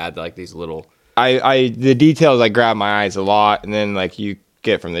to just add like these little. The details like grab my eyes a lot, and then like you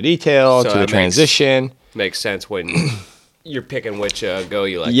get from the detail to the transition. Makes sense when you're picking which go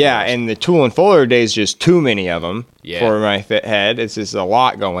you like. Yeah, the most. and the tool and fuller days just too many of them Yeah. for my fit head. It's just a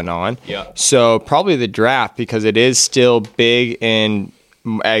lot going on. Yeah. So probably the draft because it is still big and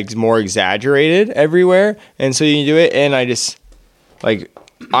more exaggerated everywhere, and so you can do it. And I just like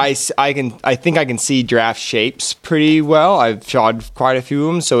I think I can see draft shapes pretty well. I've shod quite a few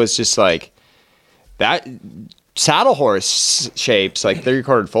of them, so it's just like that. Saddle horse shapes like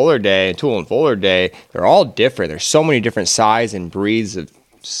 3/4 fuller day and tool and fuller day, they're all different. There's so many different size and breeds of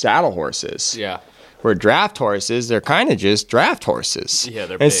saddle horses. Yeah. Where draft horses, they're kind of just draft horses. Yeah,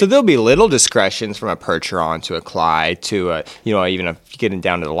 they're and so big. there'll be little discretions from a Percheron to a Clyde to a, even getting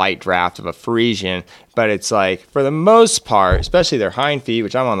down to the light draft of a Frisian. But it's like, for the most part, especially their hind feet,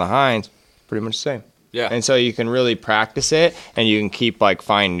 which I'm on the hinds, pretty much the same. Yeah. And so you can really practice it and you can keep like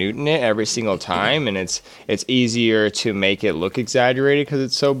fine-tuning it every single time. And it's easier to make it look exaggerated because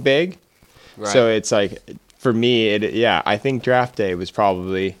it's so big. Right. So it's like, for me, I think draft day was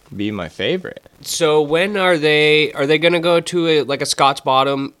probably be my favorite. So when are they going to go to a Scotch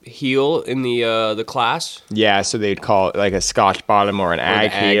bottom heel in the class? Yeah, so they'd call it like a Scotch bottom or an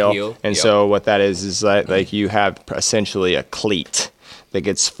ag heel. And Yep. so what that is like you have essentially a cleat that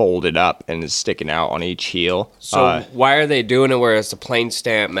gets folded up and is sticking out on each heel. So why are they doing it where it's a plain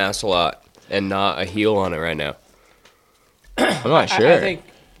stamp Massillot and not a heel on it right now? I'm not sure. I think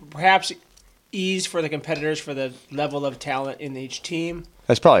perhaps ease for the competitors for the level of talent in each team.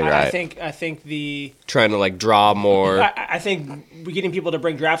 That's probably right. I think the Trying to like draw more. I think we're getting people to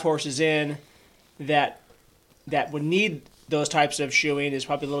bring draft horses in that would need those types of shoeing is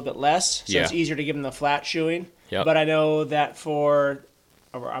probably a little bit less. So it's easier to give them the flat shoeing. Yep. But I know that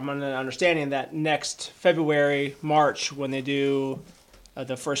I'm under the understanding that next February, March, when they do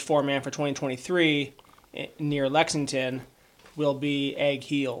the first 4-man for 2023 near Lexington, will be egg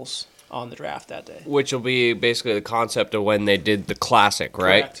heels on the draft that day. Which will be basically the concept of when they did the classic,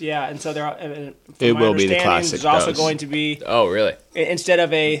 right? Correct. Yeah, and so It will be the classic. There's also going to be, Oh, really? instead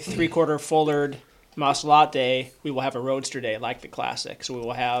of a 3/4 foldered Masalot day, we will have a roadster day like the classic. So we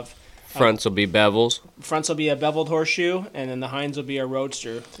will have Fronts will be bevels. fronts will be a beveled horseshoe, and then the hinds will be a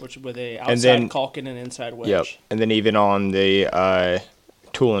roadster, which with a outside calkin and inside wedge. Yep. And then even on the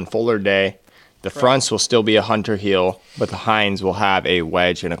tool and fuller day, the fronts will still be a hunter heel, but the hinds will have a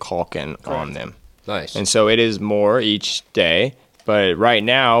wedge and a calkin on them. Nice. And so it is more each day. But right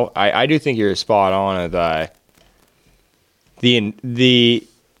now, I do think you're spot on of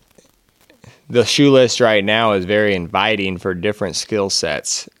the shoe list right now is very inviting for different skill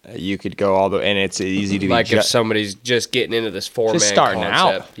sets. You could go all the, and it's easy to like be if somebody's just getting into this 4-man Just starting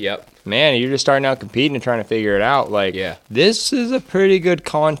concept. out. Yep. man, you're just starting out competing and trying to figure it out. Like, this is a pretty good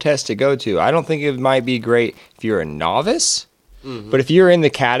contest to go to. I don't think it might be great if you're a novice. But if you're in the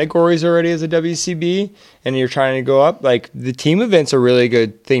categories already as a WCB and you're trying to go up, like, the team event's a really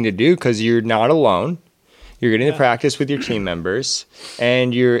good thing to do because you're not alone. You're getting to practice with your team members,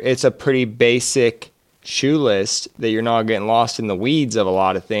 and it's a pretty basic shoe list that you're not getting lost in the weeds of a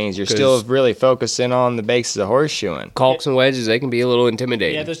lot of things. You're still really focusing on the basics of horseshoeing. Caulks and wedges, they can be a little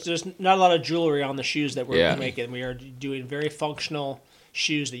intimidating. Yeah, there's not a lot of jewelry on the shoes that we're making. We are doing very functional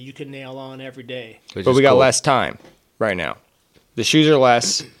shoes that you can nail on every day. But we got less time right now. The shoes are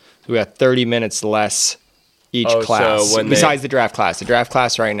less. So we got 30 minutes less each class. So besides the draft class. The draft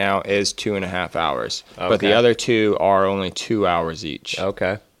class right now is 2.5 hours. Okay. But the other two are only 2 hours each.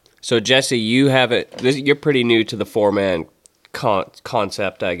 Okay. So, Jesse, you're pretty new to the 4-man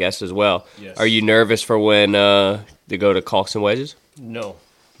concept, I guess, as well. Yes. Are you nervous for when they go to caulks and wedges? No.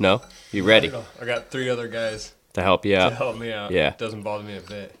 No? You ready? I got 3 other guys to help you out. To help me out. Yeah. It doesn't bother me a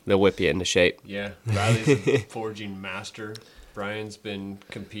bit. They'll whip you into shape. Yeah. Riley's a forging master. Brian's been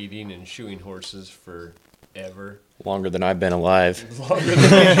competing and shoeing horses forever. Longer than I've been alive. Keep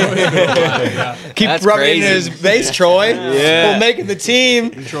That's rubbing crazy. his face, Troy. Yeah. We're making the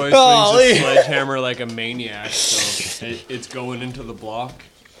team. Troy swings a sledgehammer like a maniac, so it's going into the block,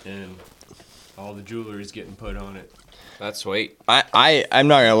 and all the jewelry's getting put on it. That's sweet. I'm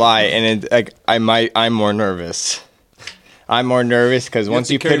not gonna lie, and I'm more nervous. I'm more nervous because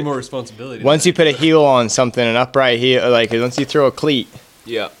once you carry more responsibility. Once you put a heel on something, an upright heel, like once you throw a cleat,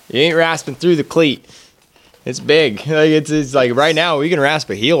 you ain't rasping through the cleat. It's big. Like it's like right now we can rasp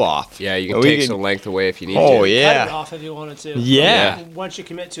a heel off. Yeah, you can take some length away if you need to. Oh yeah. Cut it off if you wanted to. Yeah. Once you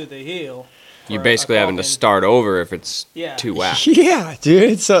commit to the heel, you're basically having to start over if it's too whack. Yeah, dude.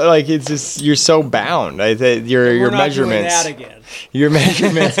 It's so like it's just you're so bound. Your measurements. Doing that again. Your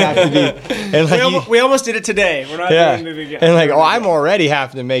measurements have to be. And like we almost did it today. We're not doing it again. And like, I'm already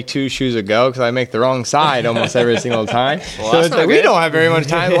having to make 2 shoes a go because I make the wrong side almost every single time. Well, so it's like we don't have very much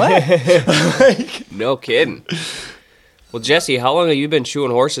time left. No kidding. Well, Jesse, how long have you been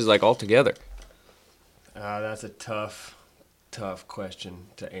shoeing horses like all together? That's a tough question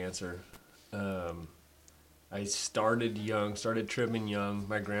to answer. I started young, started trimming young.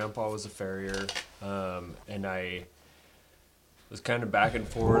 My grandpa was a farrier, and I was kind of back and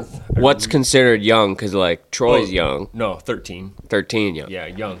forth. What's considered young? Because, like, Troy's young. No, 13. 13 young. Yeah,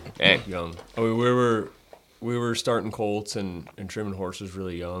 young. Hey. Young. I mean, we were starting colts and trimming horses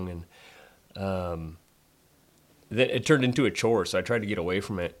really young, and then it turned into a chore, so I tried to get away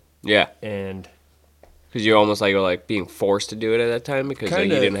from it. Yeah. And because you're almost like being forced to do it at that time because like, you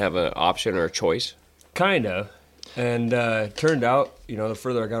didn't have an option or a choice. Kind of. And it turned out, the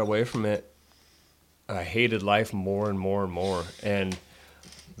further I got away from it, I hated life more and more and more. And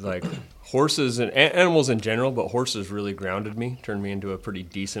like horses and animals in general, but horses really grounded me, turned me into a pretty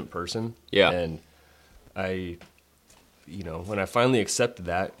decent person. Yeah. And I, when I finally accepted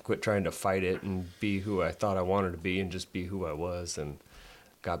that, quit trying to fight it and be who I thought I wanted to be and just be who I was, and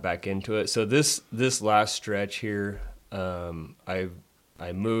got back into it. So this last stretch here, I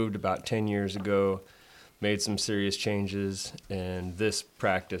moved about 10 years ago, made some serious changes, and this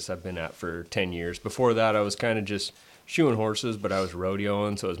practice I've been at for 10 years. Before that, I was kind of just shoeing horses, but I was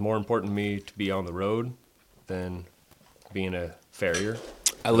rodeoing, so it was more important to me to be on the road than being a farrier.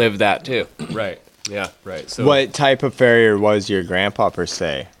 I lived that too. Right. Yeah. Right. So What type of farrier was your grandpa per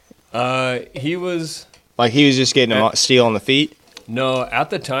se? he was... Like he was just getting steel on the feet? No, at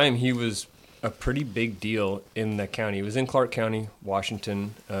the time he was a pretty big deal in the county. He was in Clark County,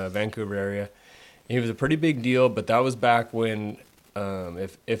 Washington, Vancouver area. He was a pretty big deal, but that was back when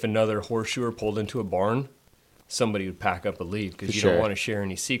if another horseshoer pulled into a barn, somebody would pack up and leave because you don't want to share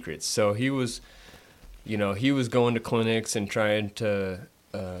any secrets. So he was, he was going to clinics and trying to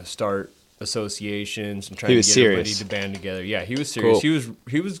start associations and trying to get everybody to band together. Yeah, he was serious. Cool.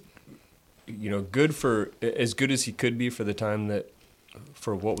 He was good for as good as he could be for the time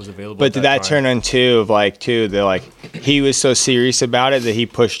for what was available. But did that turn into he was so serious about it that he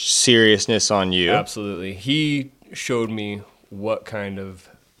pushed seriousness on you? Absolutely. He showed me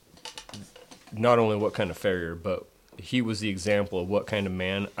not only what kind of farrier, but he was the example of what kind of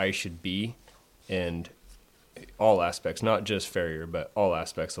man I should be, and all aspects, not just farrier, but all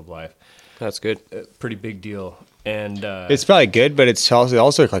aspects of life. That's good. Pretty big deal. And it's probably good, but it's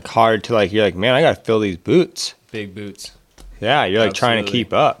also like hard to you're like, man, I got to fill these boots. Big boots. Yeah, you're like trying to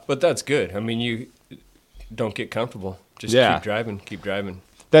keep up. But that's good. I mean, you don't get comfortable. Just keep driving.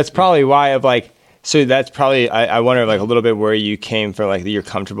 That's probably why so that's probably, I wonder a little bit where you came from, you're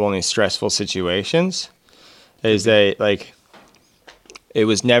comfortable in these stressful situations. Is that it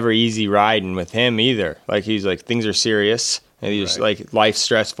was never easy riding with him either. He's things are serious and he's life's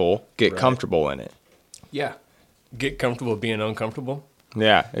stressful. Get comfortable in it. Yeah. Get comfortable being uncomfortable.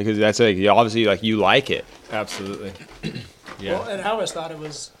 Yeah, because that's obviously you like it. Absolutely. Yeah. Well, and I always thought it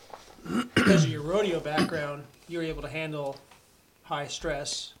was because of your rodeo background, you were able to handle high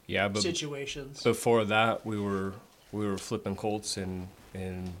stress situations. Before that, we were flipping colts in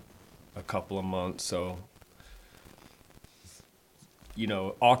a couple of months. So,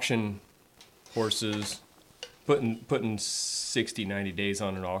 auction horses, putting 60, 90 days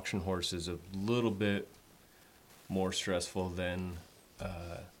on an auction horse is a little bit more stressful than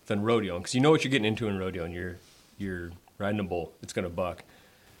rodeo, because you know what you're getting into in rodeo, and you're riding a bull. It's going to buck.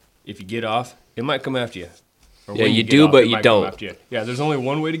 If you get off, it might come after you. Or yeah, you do, but you don't. Yeah, there's only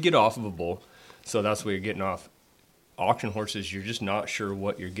one way to get off of a bull, so that's where you're getting off. Auction horses, you're just not sure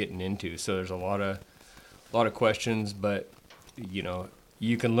what you're getting into, so there's a lot of questions, but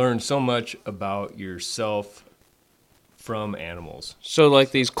you can learn so much about yourself from animals. So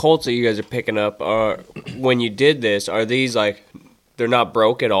these colts that you guys are picking up, when you did this, are these they're not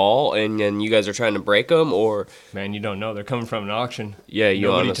broke at all, and you guys are trying to break them, or? Man, you don't know. They're coming from an auction. Yeah,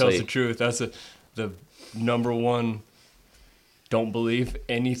 Nobody tells the truth. That's the number one. Don't believe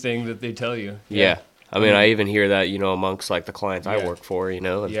anything that they tell you. Yeah. I mean, I even hear that, amongst the clients I work for,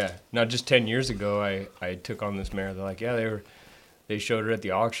 Yeah. Not just 10 years ago, I took on this mare. They're like, yeah, they showed her at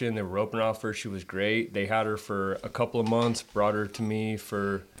the auction. They were roping off her. She was great. They had her for a couple of months, brought her to me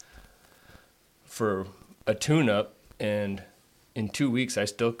for a tune-up, and in 2 weeks, I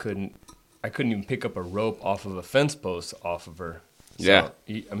couldn't even pick up a rope off of a fence post off of her. So,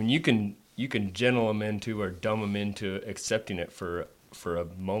 yeah. I mean, you can gentle them into or dumb them into accepting it for a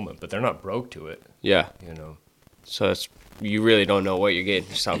moment, but they're not broke to it. Yeah. So you really don't know what you're getting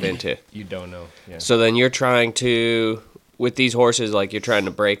yourself into. You don't know. Yeah. So then you're trying to, with these horses, you're trying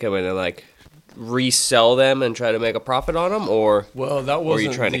to break them and then resell them and try to make a profit on them, or are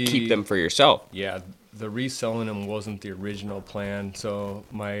you trying to keep them for yourself? Yeah. The reselling them wasn't the original plan. So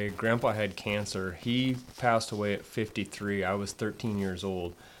my grandpa had cancer. He passed away at 53. I was 13 years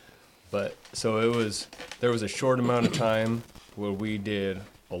old. But so there was a short amount of time where we did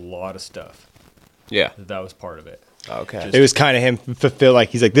a lot of stuff. Yeah. That was part of it. Okay. It was kind of him fulfill,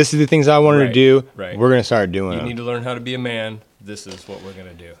 he's like, this is the things I wanted to do. Right. We're going to start doing You them. need to learn how to be a man. This is what we're going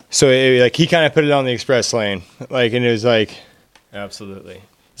to do. So he kind of put it on the express lane. And it was Absolutely.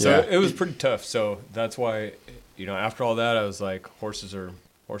 So it was pretty tough. So that's why, after all that, I was like, horses are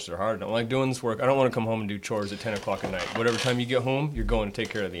hard. I don't like doing this work. I don't want to come home and do chores at 10 o'clock at night. Whatever time you get home, you're going to take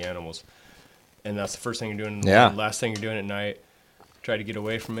care of the animals. And that's the first thing you're doing in the morning, last thing you're doing at night. Try to get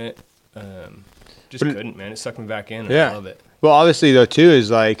away from it. Couldn't, man. It sucked me back in, and I love it. Well, obviously, though, too,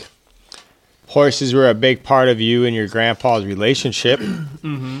 is horses were a big part of you and your grandpa's relationship.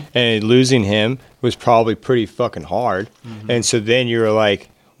 Mm-hmm. And losing him was probably pretty fucking hard. Mm-hmm. And so then you were like,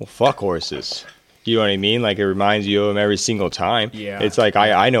 well, fuck horses. You know what I mean? It reminds you of them every single time. Yeah. It's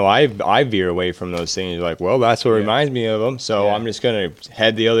I know I veer away from those things. You're like, well, that's what reminds me of them. So I'm just going to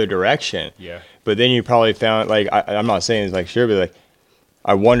head the other direction. Yeah. But then you probably found, I'm not saying it's sure, but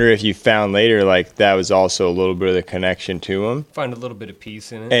I wonder if you found later, that was also a little bit of the connection to him. Find a little bit of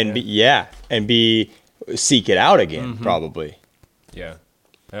peace in it. And seek it out again, probably. Yeah,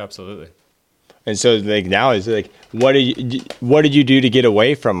 absolutely. And so now is what did you do to get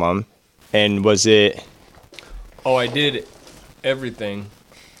away from them? And was it? Oh, I did everything,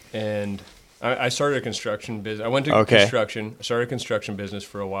 and I started a construction business. I went to construction. I started a construction business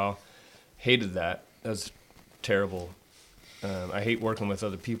for a while. Hated that. That was terrible. I hate working with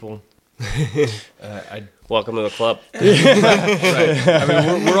other people. Welcome to the club. Right. I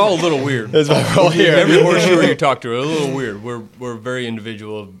mean, we're all a little weird. That's my role here. Every horseshoer you talk to are a little weird. We're very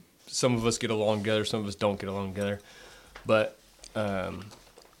individual. Some of us get along together. Some of us don't get along together. But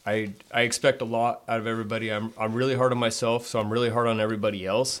I expect a lot out of everybody. I'm really hard on myself, so I'm really hard on everybody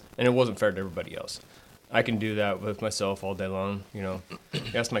else. And it wasn't fair to everybody else. I can do that with myself all day long. You know,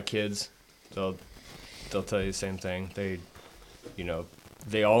 ask my kids. They'll tell you the same thing.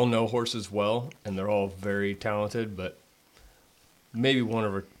 They all know horses well, and they're all very talented, but maybe one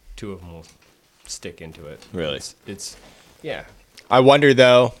or two of them will stick into it. Really? It's yeah. I wonder,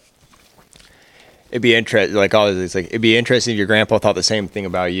 though, it'd be interesting, like all this, like, it'd be interesting if your grandpa thought the same thing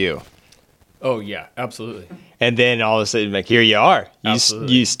about you. Oh, yeah, absolutely. And then all of a sudden, like, here you are.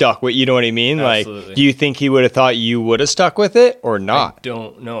 You stuck with, you know what I mean? Absolutely. Like, do you think he would have thought you would have stuck with it or not? I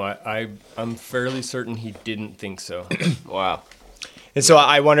don't know. I'm fairly certain he didn't think so. Wow. And so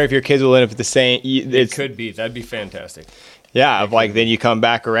I wonder if your kids will end up at the same. It could be. That'd be fantastic. Yeah, of like then you come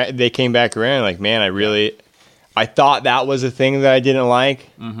back around. They came back around like, man, I thought that was a thing that I didn't like,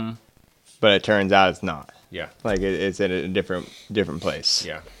 but it turns out it's not. Yeah. Like it's in a different place.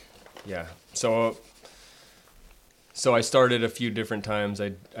 Yeah. Yeah. So I started a few different times.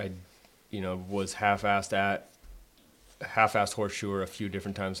 I was half-assed horseshoer a few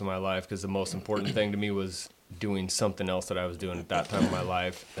different times in my life because the most important thing to me was doing something else that I was doing at that time of my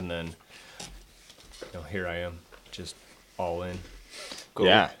life, and then here I am, just all in. Cool.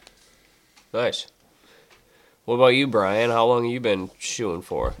 Yeah. Nice. What about you, Brian? How long have you been shoeing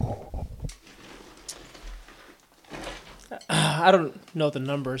for? I don't know the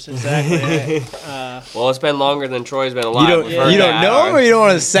numbers exactly. Well, it's been longer than Troy's been alive. You don't know them, or you don't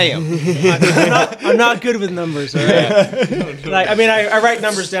want to say them? I'm not good with numbers. All right? I write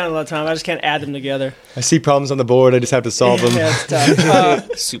numbers down a lot of time. I just can't add them together. I see problems on the board. I just have to solve them. Yeah, it's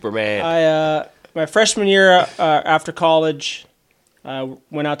tough. Superman. My freshman year after college, I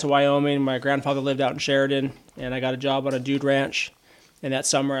went out to Wyoming. My grandfather lived out in Sheridan, and I got a job on a dude ranch. And that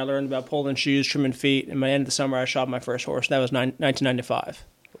summer, I learned about pulling shoes, trimming feet. And by the end of the summer, I shot my first horse. That was 1995.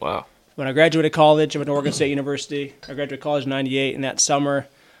 Wow. When I graduated college, I went to Oregon State University. I graduated college in 98. And that summer,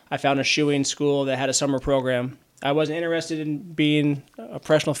 I found a shoeing school that had a summer program. I wasn't interested in being a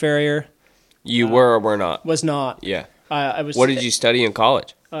professional farrier. You were or were not? Was not. Yeah. I was. What did you study in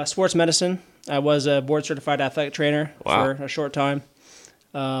college? Sports medicine. I was a board-certified athletic trainer for a short time.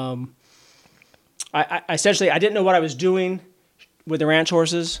 I essentially, I didn't know what I was doing with the ranch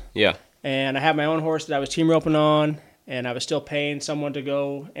horses. Yeah. And I had my own horse that I was team roping on, and I was still paying someone to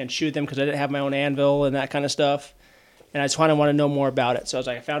go and shoot them because I didn't have my own anvil and that kind of stuff. And I just wanted to know more about it. So I was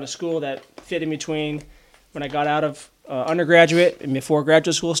like, I found a school that fit in between when I got out of undergraduate and before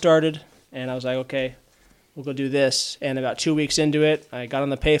graduate school started. And I was like, okay, we'll go do this. And about 2 weeks into it, I got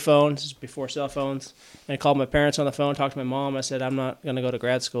on the payphone. This is before cell phones. And I called my parents on the phone, talked to my mom. I said, I'm not going to go to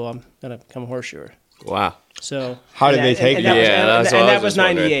grad school. I'm going to become a horseshoer. Wow. So how did they take you? That was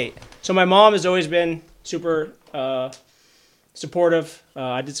 98. So my mom has always been super supportive.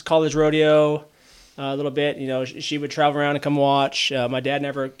 I did college rodeo a little bit. She would travel around and come watch. My dad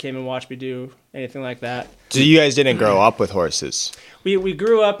never came and watched me do anything like that. So you guys didn't grow up with horses? We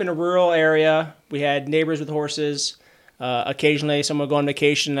grew up in a rural area. We had neighbors with horses. Occasionally, someone would go on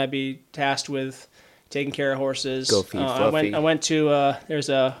vacation, and I'd be tasked with taking care of horses. Go feed Fluffy. I went to there's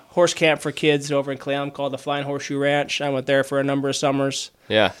a horse camp for kids over in Clam called the Flying Horseshoe Ranch. I went there for a number of summers.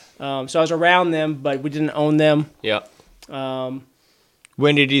 Yeah. So I was around them, but we didn't own them. Yeah.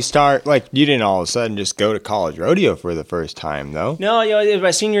 When did you start? Like, you didn't all of a sudden just go to college rodeo for the first time, though. No, it was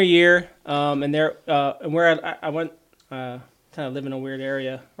my senior year, and there, and where I went, kind of live in a weird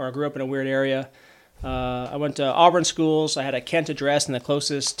area, or I grew up in a weird area. I went to Auburn schools. I had a Kent address, and the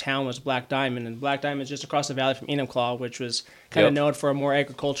closest town was Black Diamond. And Black Diamond is just across the valley from Enumclaw, which was kind of known for a more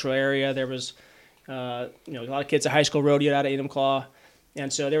agricultural area. There was, a lot of kids at high school rodeoed out of Enumclaw.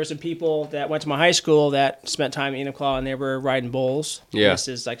 And so there were some people that went to my high school that spent time in Enumclaw, and they were riding bulls. Yeah. This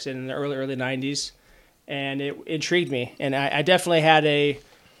is, like I said, in the early 90s. And it intrigued me. And I definitely had a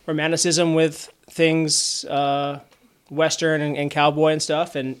romanticism with things, Western and cowboy and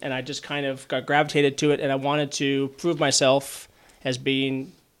stuff, and I just kind of got gravitated to it, and I wanted to prove myself as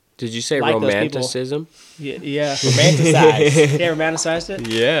being. Did you say like romanticism? Yeah. Romanticized. Yeah, romanticized it.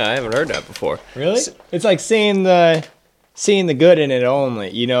 Yeah, I haven't heard that before. Really? It's like seeing the good in it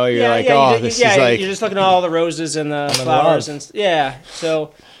only. You're this is like. You're just looking at all the roses and the flowers and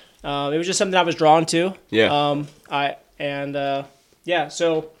So it was just something I was drawn to. Yeah.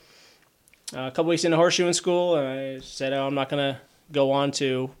 So a couple weeks into horseshoeing school, and I said, I'm not going to go on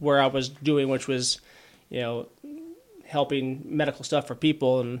to where I was doing, which was, helping medical stuff for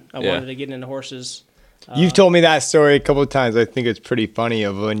people, and I wanted to get into horses. You've told me that story a couple of times. I think it's pretty funny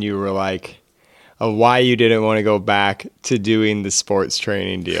of when you were like, of why you didn't want to go back to doing the sports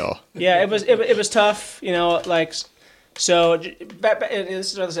training deal. Yeah, it was tough, so back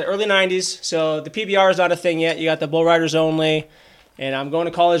this is what I said, early 90s. So the PBR is not a thing yet. You got the bull riders only, and I'm going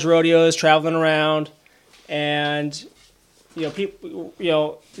to college rodeos, traveling around, and people,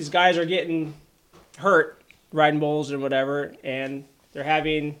 these guys are getting hurt riding bulls and whatever, and they're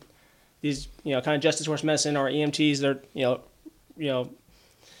having these, kind of justice horse medicine or EMTs. They're,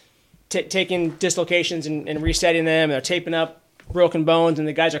 taking dislocations and resetting them. They're taping up broken bones, and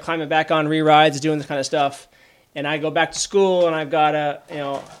the guys are climbing back on re-rides, doing this kind of stuff. And I go back to school, and I've got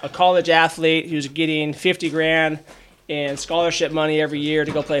a college athlete who's getting $50,000 in scholarship money every year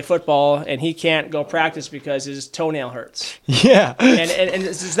to go play football, and he can't go practice because his toenail hurts. Yeah. And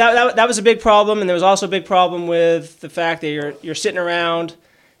that was a big problem, and there was also a big problem with the fact that you're sitting around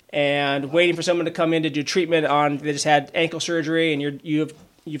and waiting for someone to come in to do treatment on. They just had ankle surgery, and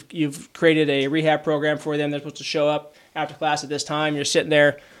you've created a rehab program for them. They're supposed to show up after class at this time. You're sitting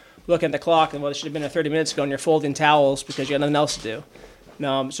there looking at the clock, and it should have been 30 minutes ago, and you're folding towels because you got nothing else to do.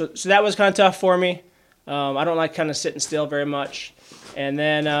 So that was kind of tough for me. I don't like kind of sitting still very much, and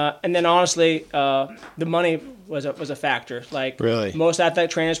then honestly, the money was a factor. Like, really, most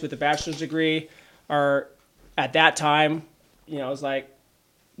athletic trainers with a bachelor's degree are at that time,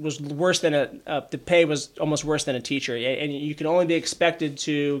 was worse than the pay was almost worse than a teacher, and you can only be expected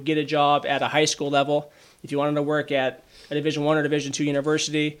to get a job at a high school level. If you wanted to work at a Division I or Division II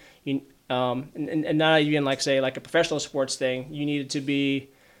university, and not even like a professional sports thing, you needed to be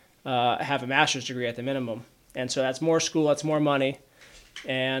have a master's degree at the minimum. And so that's more school, that's more money.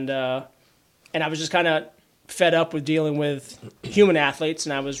 And I was just kind of fed up with dealing with human athletes,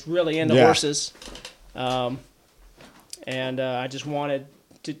 and I was really into horses. And I just wanted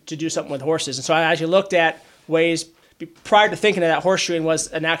to do something with horses. And so I actually looked at ways, prior to thinking that horseshoeing was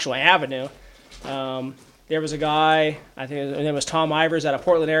an actual avenue. There was a guy, I think his name was Tom Ivers, out of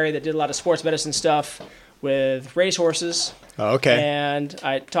Portland area, that did a lot of sports medicine stuff with racehorses. Oh, okay. And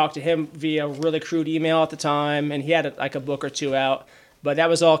I talked to him via really crude email at the time, and he had a book or two out. But that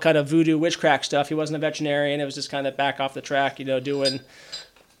was all kind of voodoo witchcraft stuff. He wasn't a veterinarian. It was just kind of back off the track, doing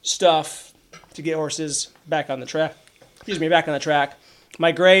stuff to get horses back on the track. Back on the track.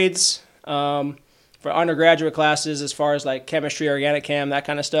 My grades for undergraduate classes, as far as like chemistry, organic chem, that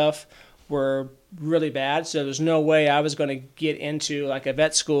kind of stuff, were really bad. So there's no way I was going to get into like a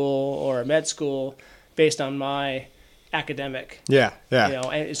vet school or a med school based on my academic. Yeah.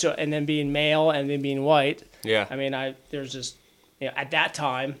 And then being male and then being white. Yeah. I mean, there's just, at that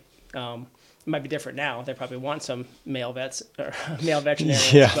time, it might be different now. They probably want some male vets or male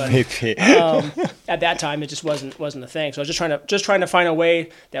veterinarians. Yeah, but, maybe. at that time, it just wasn't a thing. So I was just trying to find a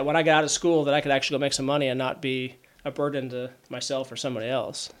way that when I got out of school, that I could actually go make some money and not be a burden to myself or somebody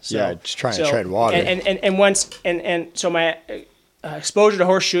else. So, just trying to tread water. So my exposure to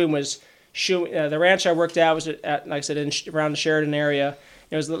horseshoeing was the ranch I worked at was at, like I said, around the Sheridan area.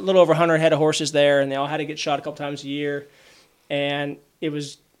 There was a little over 100 head of horses there, and they all had to get shot a couple times a year. And it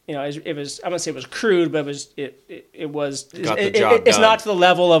was, it was, I'm gonna say it was crude, but it's not to the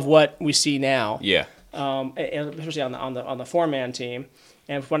level of what we see now. Yeah. Especially on the 4-man team.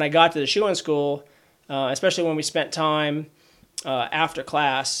 And when I got to the shoeing school, especially when we spent time after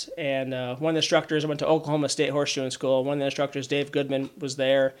class, and one of the instructors, I went to Oklahoma State Horseshoeing School. One of the instructors, Dave Goodman, was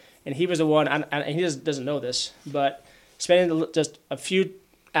there, and he was the one. And he doesn't know this, but spending just a few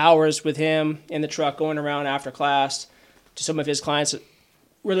hours with him in the truck, going around after class to some of his clients,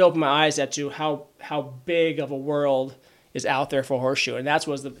 really opened my eyes as to how big of a world is out there for horseshoe. And that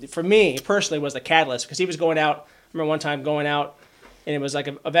was for me personally, was the catalyst, because he was going out. I remember one time going out, and it was like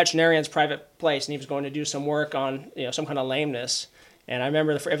a veterinarian's private place, and he was going to do some work on some kind of lameness. And I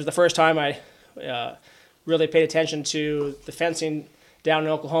remember it was the first time I really paid attention to the fencing down in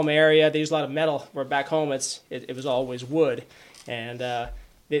the Oklahoma area. They use a lot of metal, where back home it was always wood. And that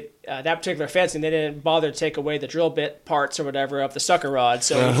particular fencing, they didn't bother to take away the drill bit parts or whatever of the sucker rod.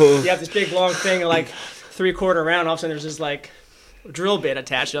 So you have this big long thing, like 3/4 round. All of a sudden, there's this like drill bit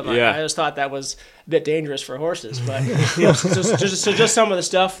attached. I just thought that was a bit dangerous for horses. But so just some of the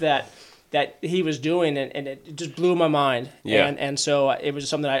stuff that he was doing, and it just blew my mind. Yeah. And so it was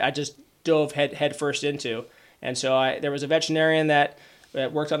something I just dove head first into. And so there was a veterinarian that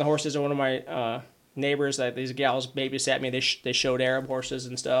worked on the horses, and one of my neighbors, that these gals babysat me. They showed Arab horses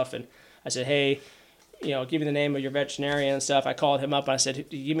and stuff, and I said, hey, give me the name of your veterinarian and stuff. I called him up and I said,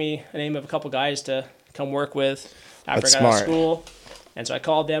 give me a name of a couple guys to come work with after That's I got out of smart. school. And so I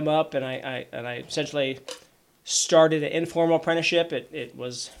called them up and I essentially started an informal apprenticeship. It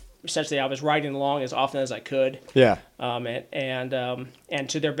was essentially I was riding along as often as I could. Yeah. And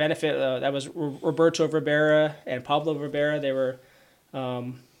to their benefit, that was Roberto Rivera and Pablo Rivera.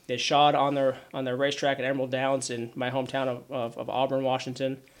 They shod on their racetrack at Emerald Downs in my hometown of Auburn,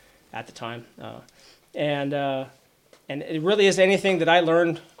 Washington, at the time. And it really is anything that I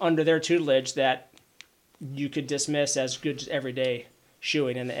learned under their tutelage that you could dismiss as good just everyday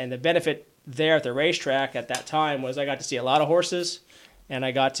shoeing. And the benefit there at the racetrack at that time was I got to see a lot of horses, and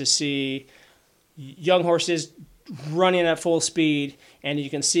I got to see young horses running at full speed, and you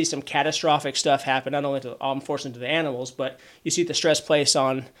can see some catastrophic stuff happen, not only unfortunately to the animals, but you see the stress placed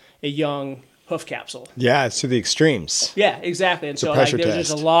on a young hoof capsule. Yeah, it's to the extremes. Yeah, exactly. And so pressure there's just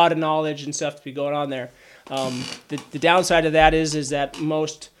a test. lot of knowledge and stuff to be going on there. The downside of that is that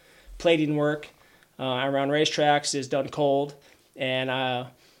most plating work around racetracks is done cold, and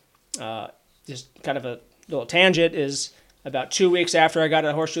just kind of a little tangent is about 2 weeks after I got out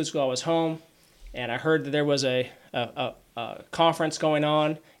of horseshoe school, I was home, and I heard that there was a conference going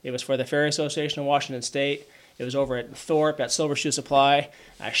on. It was for the Ferry Association of Washington State. It was over at Thorpe at Silver Shoe Supply.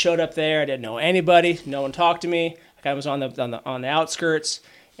 I showed up there. I didn't know anybody. No one talked to me. I kind of was on the outskirts.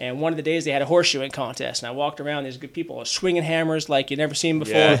 And one of the days they had a horseshoeing contest, and I walked around. These good people swinging hammers like you've never seen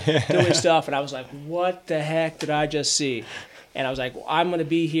before, doing stuff. And I was like, "What the heck did I just see?" And I was like, well, "I'm going to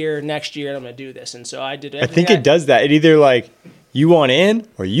be here next year, and I'm going to do this." And so I did. I think it does that. It either like you want in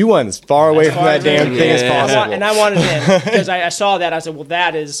or you want as far away from that damn thing as possible. And I wanted in because I saw that. I said, well,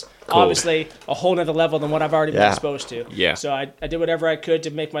 that is obviously a whole nother level than what I've already been exposed to. Yeah. So I did whatever I could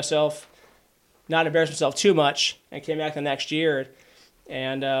to make myself not embarrass myself too much, and came back the next year.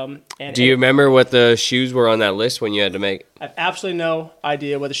 And Do you remember what the shoes were on that list when you had to make? I have absolutely no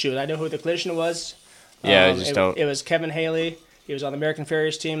idea what the shoe was. I know who the clinician was. Yeah, I just don't. It was Kevin Haley. He was on the American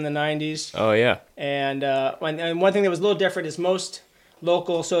Ferries team in the 90s. Oh, yeah. And one thing that was a little different is most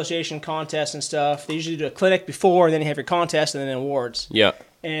local association contests and stuff, they usually do a clinic before, and then you have your contest and then awards. Yeah.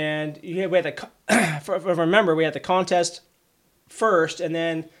 And we had if I remember, we had the contest first, and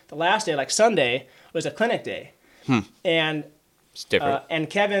then the last day, like Sunday, was a clinic day. And It's different. and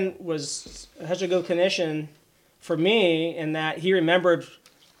Kevin was such a good clinician for me in that he remembered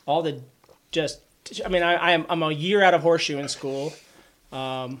all the I'm a year out of horseshoeing school,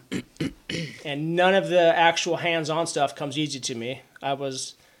 and none of the actual hands-on stuff comes easy to me. I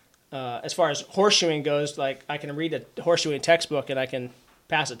was, as far as horseshoeing goes, like I can read a horseshoeing textbook and I can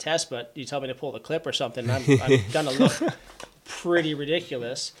pass a test, but you tell me to pull the clip or something, I'm gonna look pretty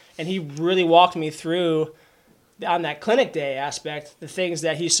ridiculous. And he really walked me through on that clinic day aspect, the things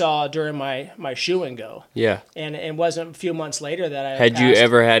that he saw during my shoe and go. Yeah. And it wasn't a few months later that I Had you passed.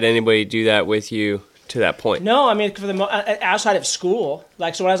 ever had anybody do that with you to that point? No, I mean, for outside of school,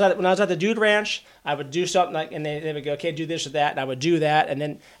 like so when I was at the Dude Ranch, I would do something like, and they would go, okay, do this or that, and I would do that, and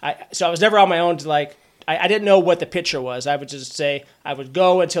then I was never on my own to like, I didn't know what the picture was. I would just say I would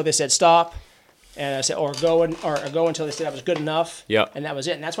go until they said stop, and I said or go until they said I was good enough. Yeah. And that was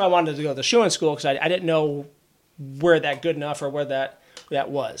it. And that's why I wanted to go to the shoeing school because I didn't know where that good enough or where that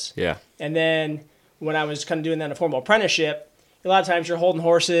was. Yeah. And then when I was kind of doing that in a formal apprenticeship, a lot of times you're holding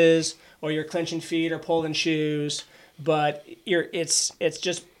horses or you're clinching feet or pulling shoes, but it's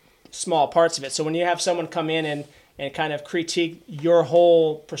just small parts of it. So when you have someone come in and kind of critique your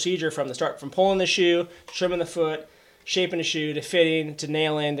whole procedure from the start, from pulling the shoe, trimming the foot, shaping the shoe, to fitting, to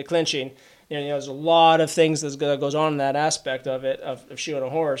nailing, to clinching, there's a lot of things that goes on in that aspect of it, of shoeing a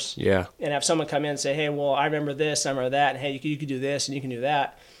horse. Yeah. And have someone come in and say, hey, well, I remember this, I remember that, and hey, you can do this and you can do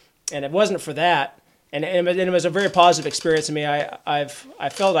that. And if it wasn't for that, and it was a very positive experience to me. I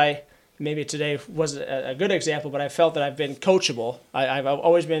felt maybe today wasn't a good example, but I felt that I've been coachable.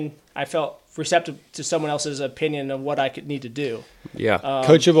 I felt receptive to someone else's opinion of what I could need to do. Yeah.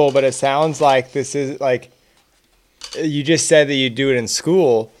 Coachable, but it sounds like this is like you just said that you do it in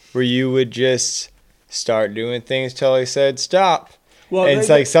school where you would just start doing things till they said stop. Well, and it's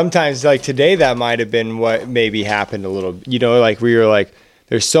like sometimes like today that might have been what maybe happened a little, like where you're like,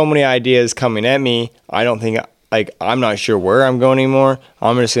 there's so many ideas coming at me. I don't think I'm not sure where I'm going anymore.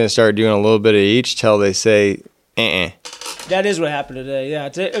 I'm just going to start doing a little bit of each till they say, That is what happened today. Yeah,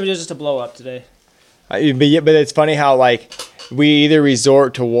 it was just a blow up today. But it's funny how like we either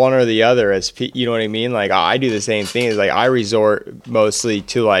resort to one or the other you know what I mean? Like I do the same thing. It's like I resort mostly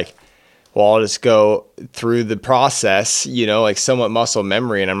to like, well, I'll just go through the process, like somewhat muscle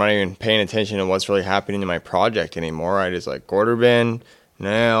memory, and I'm not even paying attention to what's really happening in my project anymore. I just like quarter bend,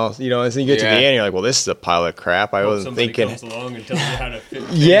 now, you know, as you get to the end, you're like, well, this is a pile of crap. I wasn't thinking. Comes along and tells you how to fit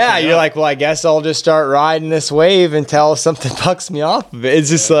Yeah, you're like, well, I guess I'll just start riding this wave until something bucks me off of it. It's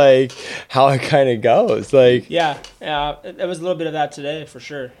just like how it kind of goes. Like, yeah, it was a little bit of that today for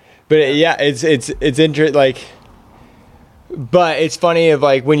sure. But it's interesting. Like, but it's funny of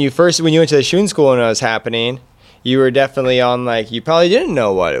like when you went to the shoeing school when it was happening, you were definitely on like you probably didn't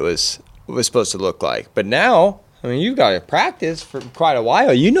know what it was supposed to look like. But now, I mean, you've got to practice for quite a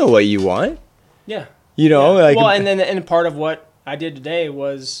while. You know what you want. Yeah. You know, like well, and part of what I did today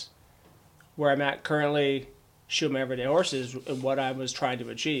was where I'm at currently, shoeing my everyday horses, what I was trying to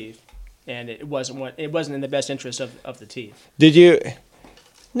achieve, and it wasn't in the best interest of the team. Did you?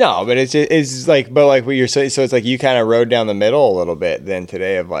 No, but it's like, but like what you're saying, so it's like you kind of rode down the middle a little bit then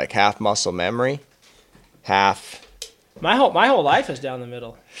today of like half muscle memory, half. My whole life is down the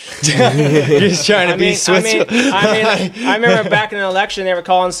middle. Just trying to be Switzerland. I remember back in an election, they were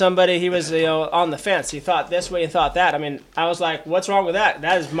calling somebody, he was on the fence. He thought this way, he thought that. I mean, I was like, what's wrong with that?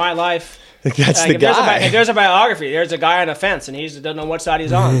 That is my life. That's the guy. If there's a biography, there's a guy on a fence, and he doesn't know what side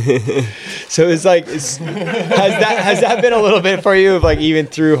he's on. So it's like, has that been a little bit for you of like even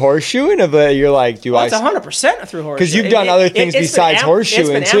through horseshoeing of you're like, It's 100% through horseshoeing. Because you've done other things besides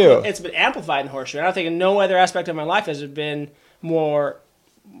horseshoeing too. It's been amplified in horseshoeing. I don't think in no other aspect of my life has it been more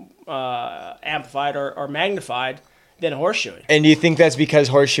amplified or magnified than horseshoeing. And do you think that's because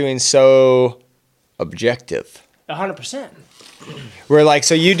horseshoing's so objective? 100%. Where like,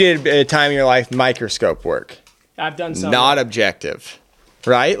 so you did a time in your life microscope work. I've done some. Not objective,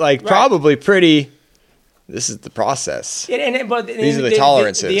 right? Like probably pretty. This is the process. These are the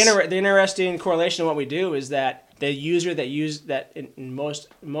tolerances. The interesting correlation of what we do is that the user that in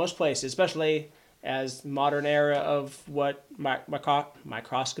most places, especially as modern era of what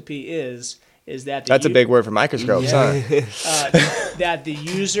microscopy is that that's a big word for microscopes, huh? That the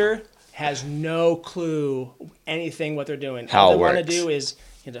user has no clue anything what they're doing. How All they it want to works. do is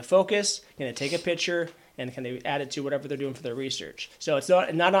focus, take a picture, and can they add it to whatever they're doing for their research. So it's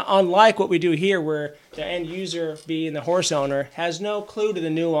not unlike what we do here, where the end user, being the horse owner, has no clue to the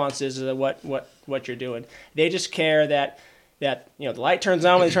nuances of what you're doing. They just care that the light turns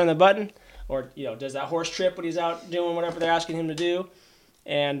on when they turn the button, or does that horse trip when he's out doing whatever they're asking him to do,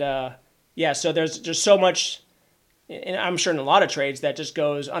 and so there's so much. And I'm sure in a lot of trades that just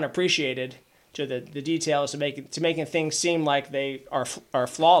goes unappreciated to the details to making things seem like they are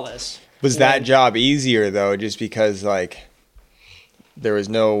flawless. Was that job easier though, just because like there was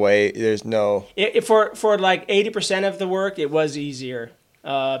no way? There's no. For like 80% of the work, it was easier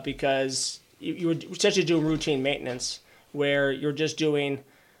because you were essentially doing routine maintenance where you're just doing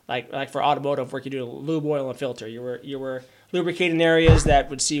like for automotive work, you do lube, oil, and filter. You were lubricating areas that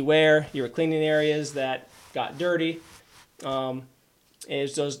would see wear. You were cleaning areas that got dirty.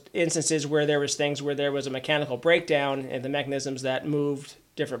 Is those instances where there was a mechanical breakdown and the mechanisms that moved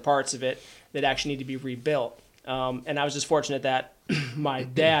different parts of it that actually need to be rebuilt. And I was just fortunate that my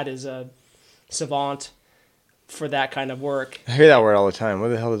dad is a savant for that kind of work. I hear that word all the time. What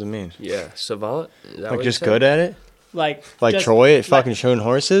the hell does it mean? Yeah, savant. Is that Like what just you said? good at it? Like just, Troy at fucking showing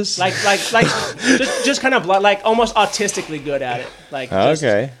horses? just kind of like almost autistically good at it. Like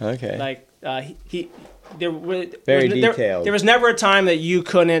okay. Like Very detailed. There was never a time that you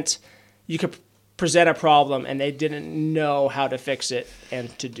could present a problem and they didn't know how to fix it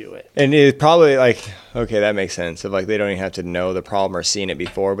and to do it. And it's probably like, okay, that makes sense. If like they don't even have to know the problem or seen it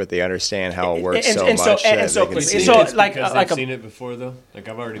before, but they understand how it works so much. I've seen it before though. Like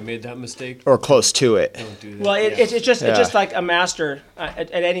I've already made that mistake. Or close to it. Don't do that. Well, it's just like a master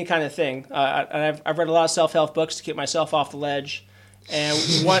at any kind of thing. And I've read a lot of self-help books to keep myself off the ledge. And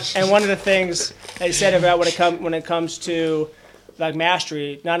one of the things they said about when it comes to like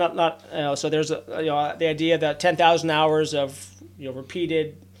mastery, so there's the idea that 10,000 hours of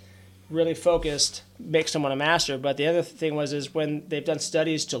repeated, really focused makes someone a master. But the other thing is when they've done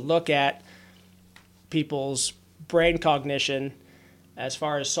studies to look at people's brain cognition as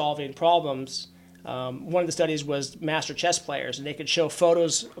far as solving problems. One of the studies was master chess players, and they could show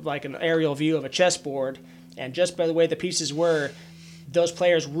photos of like an aerial view of a chessboard, and just by the way the pieces were, those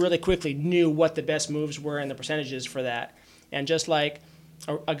players really quickly knew what the best moves were and the percentages for that. And just like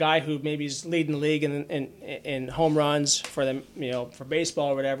a guy who maybe is leading the league in home runs for them, for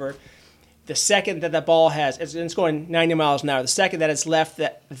baseball or whatever, the second that ball it's going 90 miles an hour, the second that it's left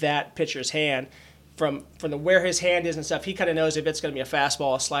that pitcher's hand, from where his hand is and stuff, he kind of knows if it's going to be a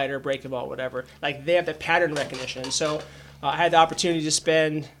fastball, a slider, breaking ball, whatever. Like they have the pattern recognition. And so I had the opportunity to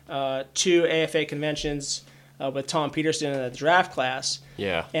spend 2 AFA conventions with Tom Peterson in the draft class.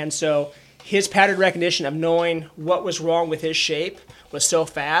 Yeah. And so his pattern recognition of knowing what was wrong with his shape was so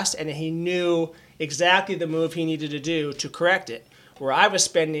fast, and he knew exactly the move he needed to do to correct it. Where I was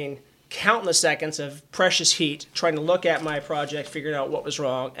spending countless seconds of precious heat trying to look at my project, figuring out what was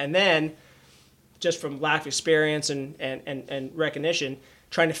wrong, and then just from lack of experience and recognition,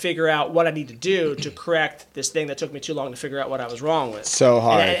 trying to figure out what I need to do to correct this thing that took me too long to figure out what I was wrong with. So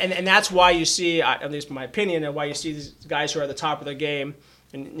hard. And that's why you see, at least in my opinion, and why you see these guys who are at the top of their game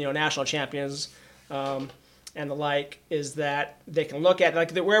and national champions and the like, is that they can look at,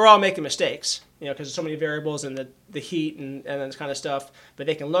 like, we're all making mistakes, because there's so many variables in the heat and this kind of stuff, but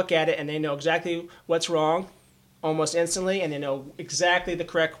they can look at it and they know exactly what's wrong almost instantly, and they know exactly the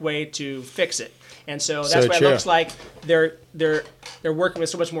correct way to fix it. And so that's why it looks like they're working with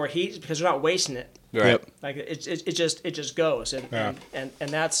so much more heat, because they're not wasting it. Right. Yep. Like it just goes, and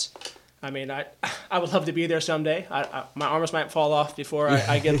that's, I mean, I would love to be there someday. My arms might fall off before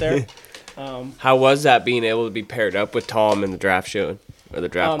I get there. How was that, being able to be paired up with Tom in the draft show or the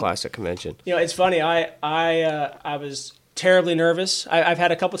draft classic convention? It's funny. I was terribly nervous. I've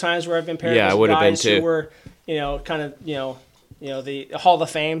had a couple times where I've been paired with guys who were kind of the Hall of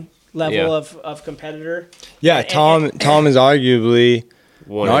Fame level of competitor. Yeah, Tom is arguably,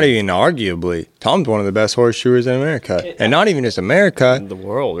 not even arguably, Tom's one of the best horseshoers in America. And not even just America. In the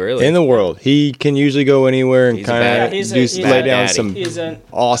world, really. In the world. He can usually go anywhere and kind of lay down some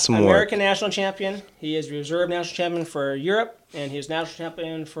awesome work. American national champion. He is reserve national champion for Europe, and he is national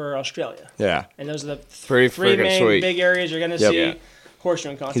champion for Australia. Yeah. And those are the three main big areas you're going to see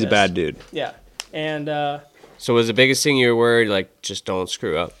horseshoeing contests. He's a bad dude. Yeah. And so was the biggest thing you were worried, like, just don't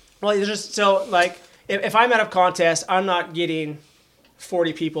screw up? Well, it's just so, like, if I'm at a contest, I'm not getting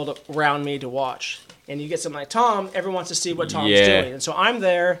 40 people around me to watch. And you get something like Tom, everyone wants to see what Tom's doing. And so I'm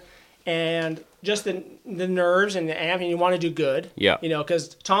there, and just the nerves and the amp, and you want to do good. Yeah.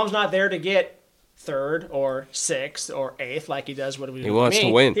 Because Tom's not there to get third or sixth or eighth like he does what we do. He wants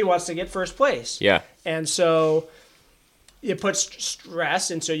to win. He wants to get first place. Yeah. And so it puts stress,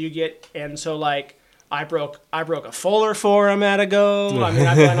 and so like, I broke a fuller for him at a go.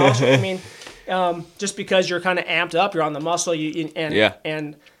 I mean, just because you're kind of amped up, you're on the muscle.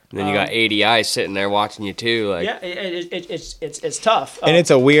 And then you got ADI sitting there watching you too. Like, it's tough. And it's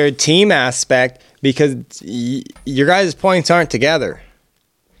a weird team aspect because your guys' points aren't together.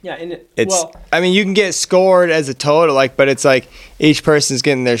 Yeah, and I mean, you can get scored as a total, but it's like each person's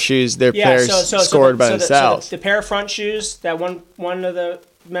getting their pairs scored by themselves. The pair of front shoes that one of the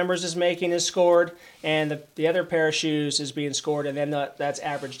members is making is scored, and the other pair of shoes is being scored, and then that's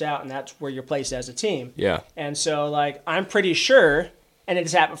averaged out, and that's where you're placed as a team. Yeah. And so, like, I'm pretty sure, and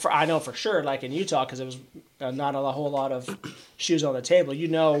it's happened I know for sure, like in Utah, because it was not a whole lot of shoes on the table. You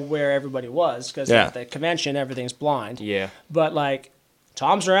know where everybody was, because at the convention, everything's blind. Yeah. But, like,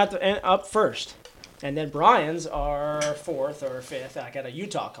 Tom's are up first, and then Brian's are fourth or fifth, like at a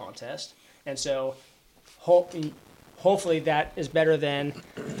Utah contest. And so hopefully that is better than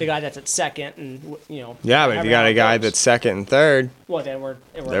the guy that's at second, and Yeah, but if you got a guy that's second and third, well, then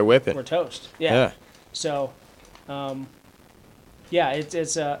they're whipping. We're toast. Yeah. So,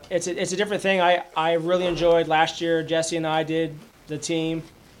 it's a different thing. I really enjoyed last year. Jesse and I did the team,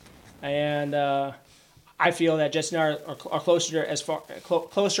 and I feel that Jesse and I are closer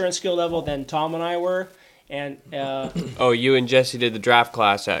in skill level than Tom and I were. And you and Jesse did the draft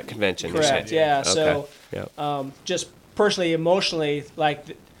class at convention. Correct. Yeah. Okay. So, just personally, emotionally, like,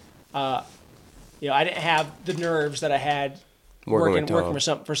 I didn't have the nerves that I had working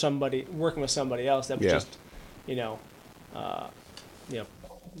with somebody else that was just,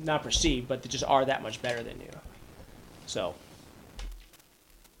 not perceived, but they just are that much better than you. So,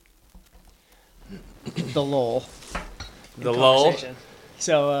 the lull. The lull.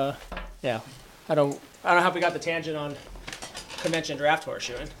 So, I don't know how we got the tangent on convention draft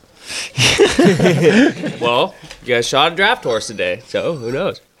horseshoeing. Well, you guys shot a draft horse today, so who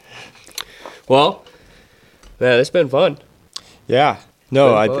knows? Well, man, it's been fun. Yeah.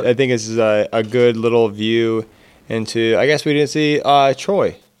 No, I think this is a good little view into, I guess we didn't see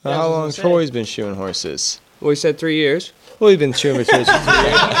Troy. How long Troy's been shoeing horses? Well, we said 3 years. Well, he's been shoeing horses for 3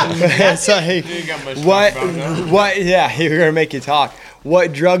 years. It's like, what, yeah, you're going to make you talk.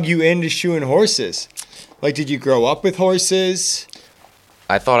 What drug you into shoeing horses? Like, did you grow up with horses?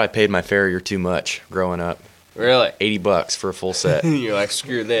 I thought I paid my farrier too much growing up. Really? $80 for a full set. You're like,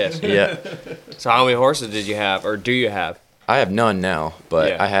 screw this. Yeah. So how many horses did you have, or do you have? I have none now,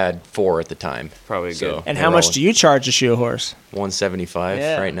 but I had 4 at the time. Probably good. And how much do you charge to shoe a horse?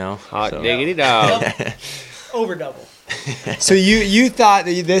 $175 right now. Hot diggity dog. Over double. So you thought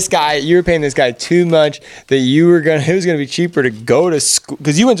that you were paying this guy too much, that it was gonna be cheaper to go to school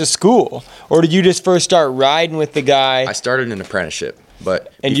because you went to school, or did you just first start riding with the guy? I started an apprenticeship,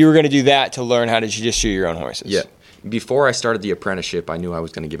 and you were gonna do that to learn how to just shoe your own horses. Yeah. Before I started the apprenticeship, I knew I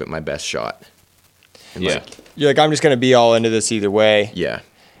was gonna give it my best shot. And You're like, I'm just gonna be all into this either way. Yeah.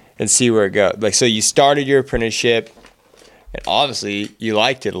 And see where it goes. Like, so you started your apprenticeship, and obviously you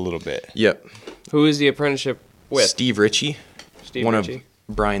liked it a little bit. Yep. Who is the apprenticeship with? Steve Ritchie. One Ritchie.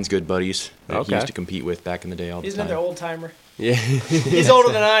 of Brian's good buddies that he Okay. used to compete with back in the day all the He's time. another old timer. Yeah. He's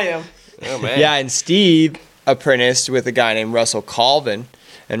older than I am. Oh man. Yeah, and Steve apprenticed with a guy named Russell Colvin.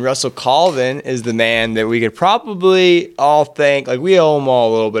 And Russell Colvin is the man that we could probably all thank, like we owe him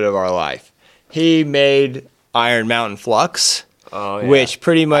all a little bit of our life. He made Iron Mountain Flux, Oh, yeah. which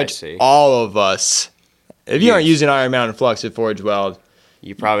pretty I much see. all of us, if you aren't using Iron Mountain Flux at Forge Weld,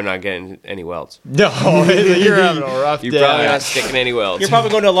 You're probably not getting any welds. no, you're having a rough You're day. probably not sticking any welds. You're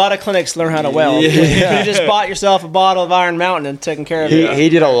probably going to a lot of clinics to learn how to weld. You just bought yourself a bottle of Iron Mountain and taken care of it. He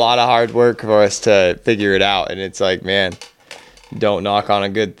did a lot of hard work for us to figure it out, and it's like, man, don't knock on a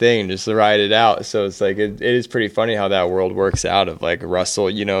good thing, just ride it out. So it's like it is pretty funny how that world works out. Of like Russell,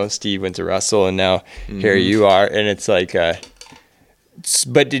 Steve went to Russell, and now here you are, and it's like.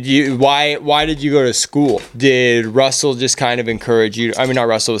 But why did you go to school? Did Russell just kind of encourage you? I mean, not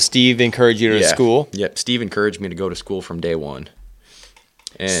Russell, Steve encouraged you to go to school. Yep. Steve encouraged me to go to school from day one.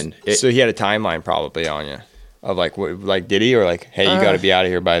 And So he had a timeline probably on you. Of like did he, or like, hey, you got to be out of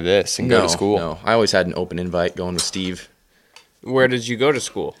here by this and go to school? No, I always had an open invite going with Steve. Where did you go to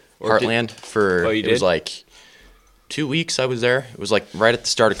school? Or Heartland for you it was did? like 2 weeks I was there. It was like right at the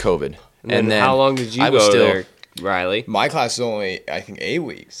start of COVID. And then how long did you I was go still, there, Riley? My class is only, I think, 8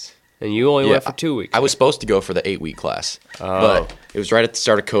 weeks. And you only went for 2 weeks. I was supposed to go for the 8-week class, but it was right at the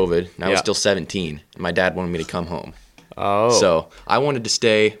start of COVID, and I was still 17. And my dad wanted me to come home. Oh. So I wanted to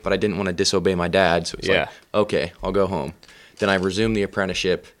stay, but I didn't want to disobey my dad. So it was like, okay, I'll go home. Then I resumed the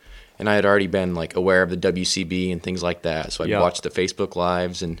apprenticeship, and I had already been like aware of the WCB and things like that. So I watched the Facebook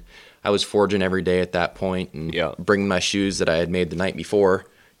Lives, and I was forging every day at that point, and bringing my shoes that I had made the night before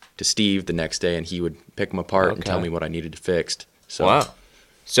to Steve the next day, and he would pick them apart and tell me what I needed to fix. So, wow.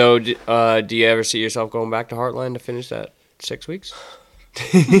 So do you ever see yourself going back to Heartland to finish that 6 weeks?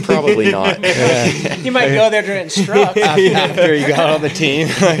 probably not. You might go there to instruct. After you got on the team,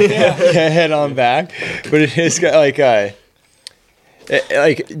 head on back. But it is like did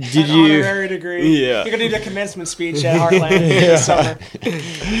An you? honorary degree. Yeah. You're gonna need a commencement speech at Heartland this summer.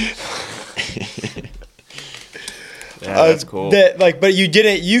 Yeah, that's cool. But you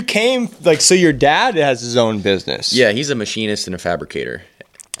didn't. You came so your dad has his own business. Yeah, he's a machinist and a fabricator.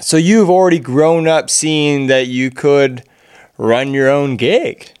 So you've already grown up seeing that you could run your own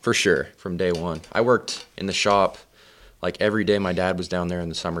gig. For sure, from day one. I worked in the shop like every day. My dad was down there in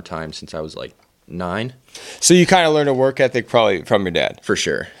the summertime since I was like 9. So you kind of learned a work ethic probably from your dad. For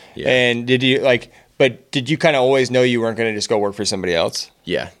sure. Yeah. And did you but did you kind of always know you weren't going to just go work for somebody else?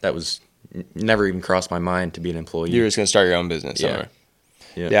 Yeah, that was never even crossed my mind to be an employee. You were just going to start your own business somewhere.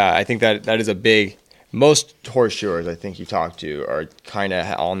 Yeah. I think that is a big. Most horseshoers I think you talk to are kind of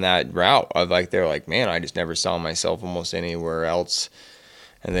on that route of like they're like, man, I just never saw myself almost anywhere else,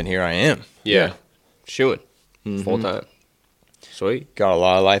 and then here I am. Yeah. Shoeing. Full time. Sweet. Got a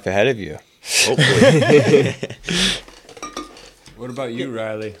lot of life ahead of you. Hopefully. What about you,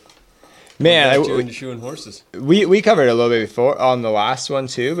 Riley? Man, What got you into shoeing horses? we covered it a little bit before on the last one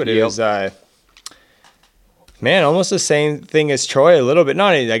too, but it was man, almost the same thing as Troy a little bit.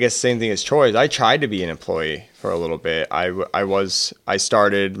 Not, I guess, the same thing as Troy. I tried to be an employee for a little bit. I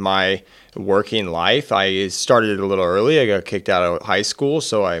started my working life. I started a little early. I got kicked out of high school,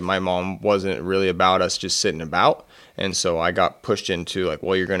 so my mom wasn't really about us just sitting about. And so I got pushed into like,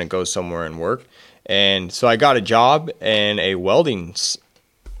 well, you're going to go somewhere and work. And so I got a job in a welding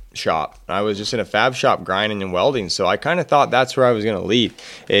shop. I was just in a fab shop grinding and welding. So I kind of thought that's where I was going to lead,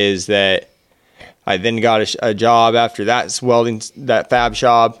 is that I then got a job after that fab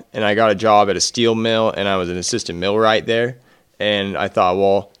shop, and I got a job at a steel mill, and I was an assistant millwright there. And I thought,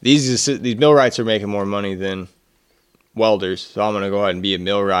 well, these millwrights are making more money than welders, so I'm going to go ahead and be a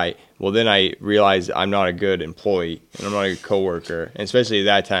millwright. Well, then I realized I'm not a good employee, and I'm not a good coworker. And especially at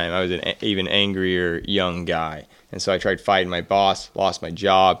that time, I was an even angrier young guy. And so I tried fighting my boss, lost my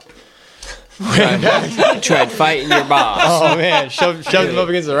job. Tried fighting your boss. Oh man, shoved him up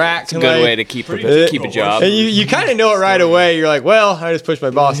against the rack. It's a good way to keep a job. And you kind of know it right away. You're like, well, I just pushed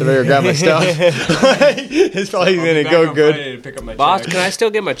my boss. I better grab my stuff. It's probably going to go good. Boss, can I still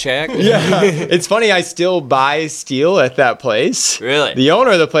get my check? Yeah. It's funny. I still buy steel at that place. Really? The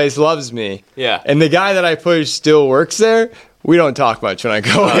owner of the place loves me. Yeah. And the guy that I push still works there. We don't talk much when I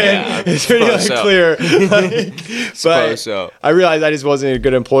go in. Yeah. It's pretty clear. But I realized I just wasn't a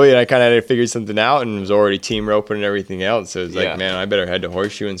good employee, and I kind of had to figure something out, and was already team roping and everything else. So it's like, man, I better head to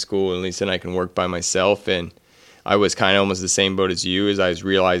horseshoeing school, at least then I can work by myself. And I was kind of almost the same boat as you, as I was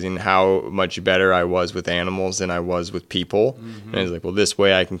realizing how much better I was with animals than I was with people. Mm-hmm. And I was like, well, this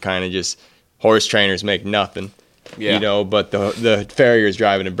way I can kind of just, horse trainers make nothing, but the farrier's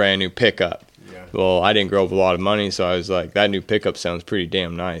driving a brand new pickup. Well, I didn't grow up with a lot of money, so I was like, that new pickup sounds pretty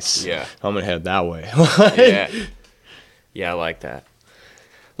damn nice. Yeah. I'm going to head that way. Yeah, I like that.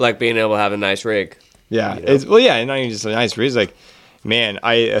 Like being able to have a nice rig. Yeah. You know? And not even just a nice rig. It's like, man,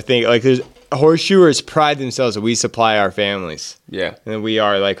 I think, like, there's horseshoers pride themselves that we supply our families. Yeah. And we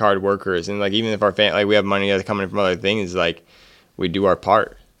are, like, hard workers. And, like, even if our family, like, we have money that's coming from other things, like, we do our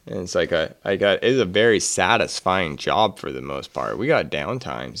part. And it's like it's a very satisfying job for the most part. We got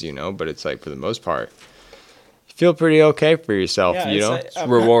downtimes, but it's like for the most part, you feel pretty okay for yourself, It's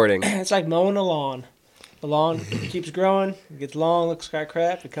rewarding. It's like mowing a lawn. The lawn keeps growing, it gets long, looks like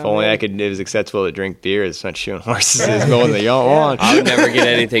crap. If only it was acceptable to drink beer as much shoeing horses as mowing the lawn. I would never get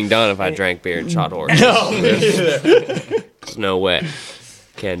anything done if I drank beer and shot horses. No, me neither. There's no way.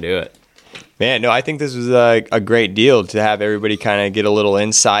 Can't do it. Man, no, I think this was a great deal to have everybody kind of get a little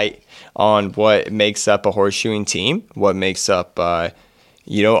insight on what makes up a horseshoeing team, what makes up, us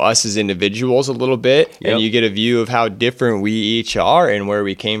as individuals a little bit. Yep. And you get a view of how different we each are and where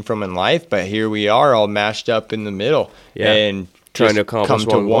we came from in life. But here we are all mashed up in the middle and trying to accomplish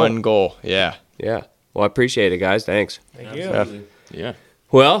one goal. Yeah. Yeah. Well, I appreciate it, guys. Thanks. Thank you. Yeah.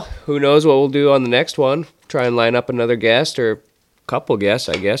 Well, who knows what we'll do on the next one. Try and line up another guest or couple guests,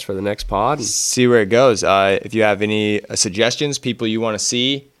 I guess, for the next pod. See where it goes. If you have any suggestions, people you want to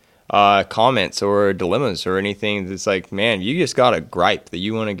see, comments or dilemmas or anything that's like, man, you just got a gripe that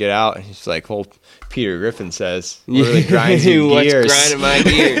you want to get out. And it's like, well, Peter Griffin says, what really grinds your gears? What's grinding my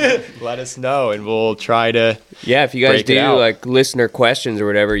gears? Let us know, and we'll try to if you guys do like listener questions or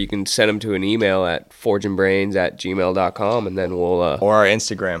whatever, you can send them to an email at forgeandbrains@gmail.com, and then we'll... or our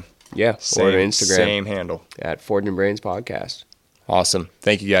Instagram. Yeah, or our Instagram. Same handle. At Forge and Brains Podcast. Awesome.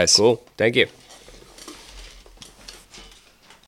 Thank you, guys. Cool. Thank you.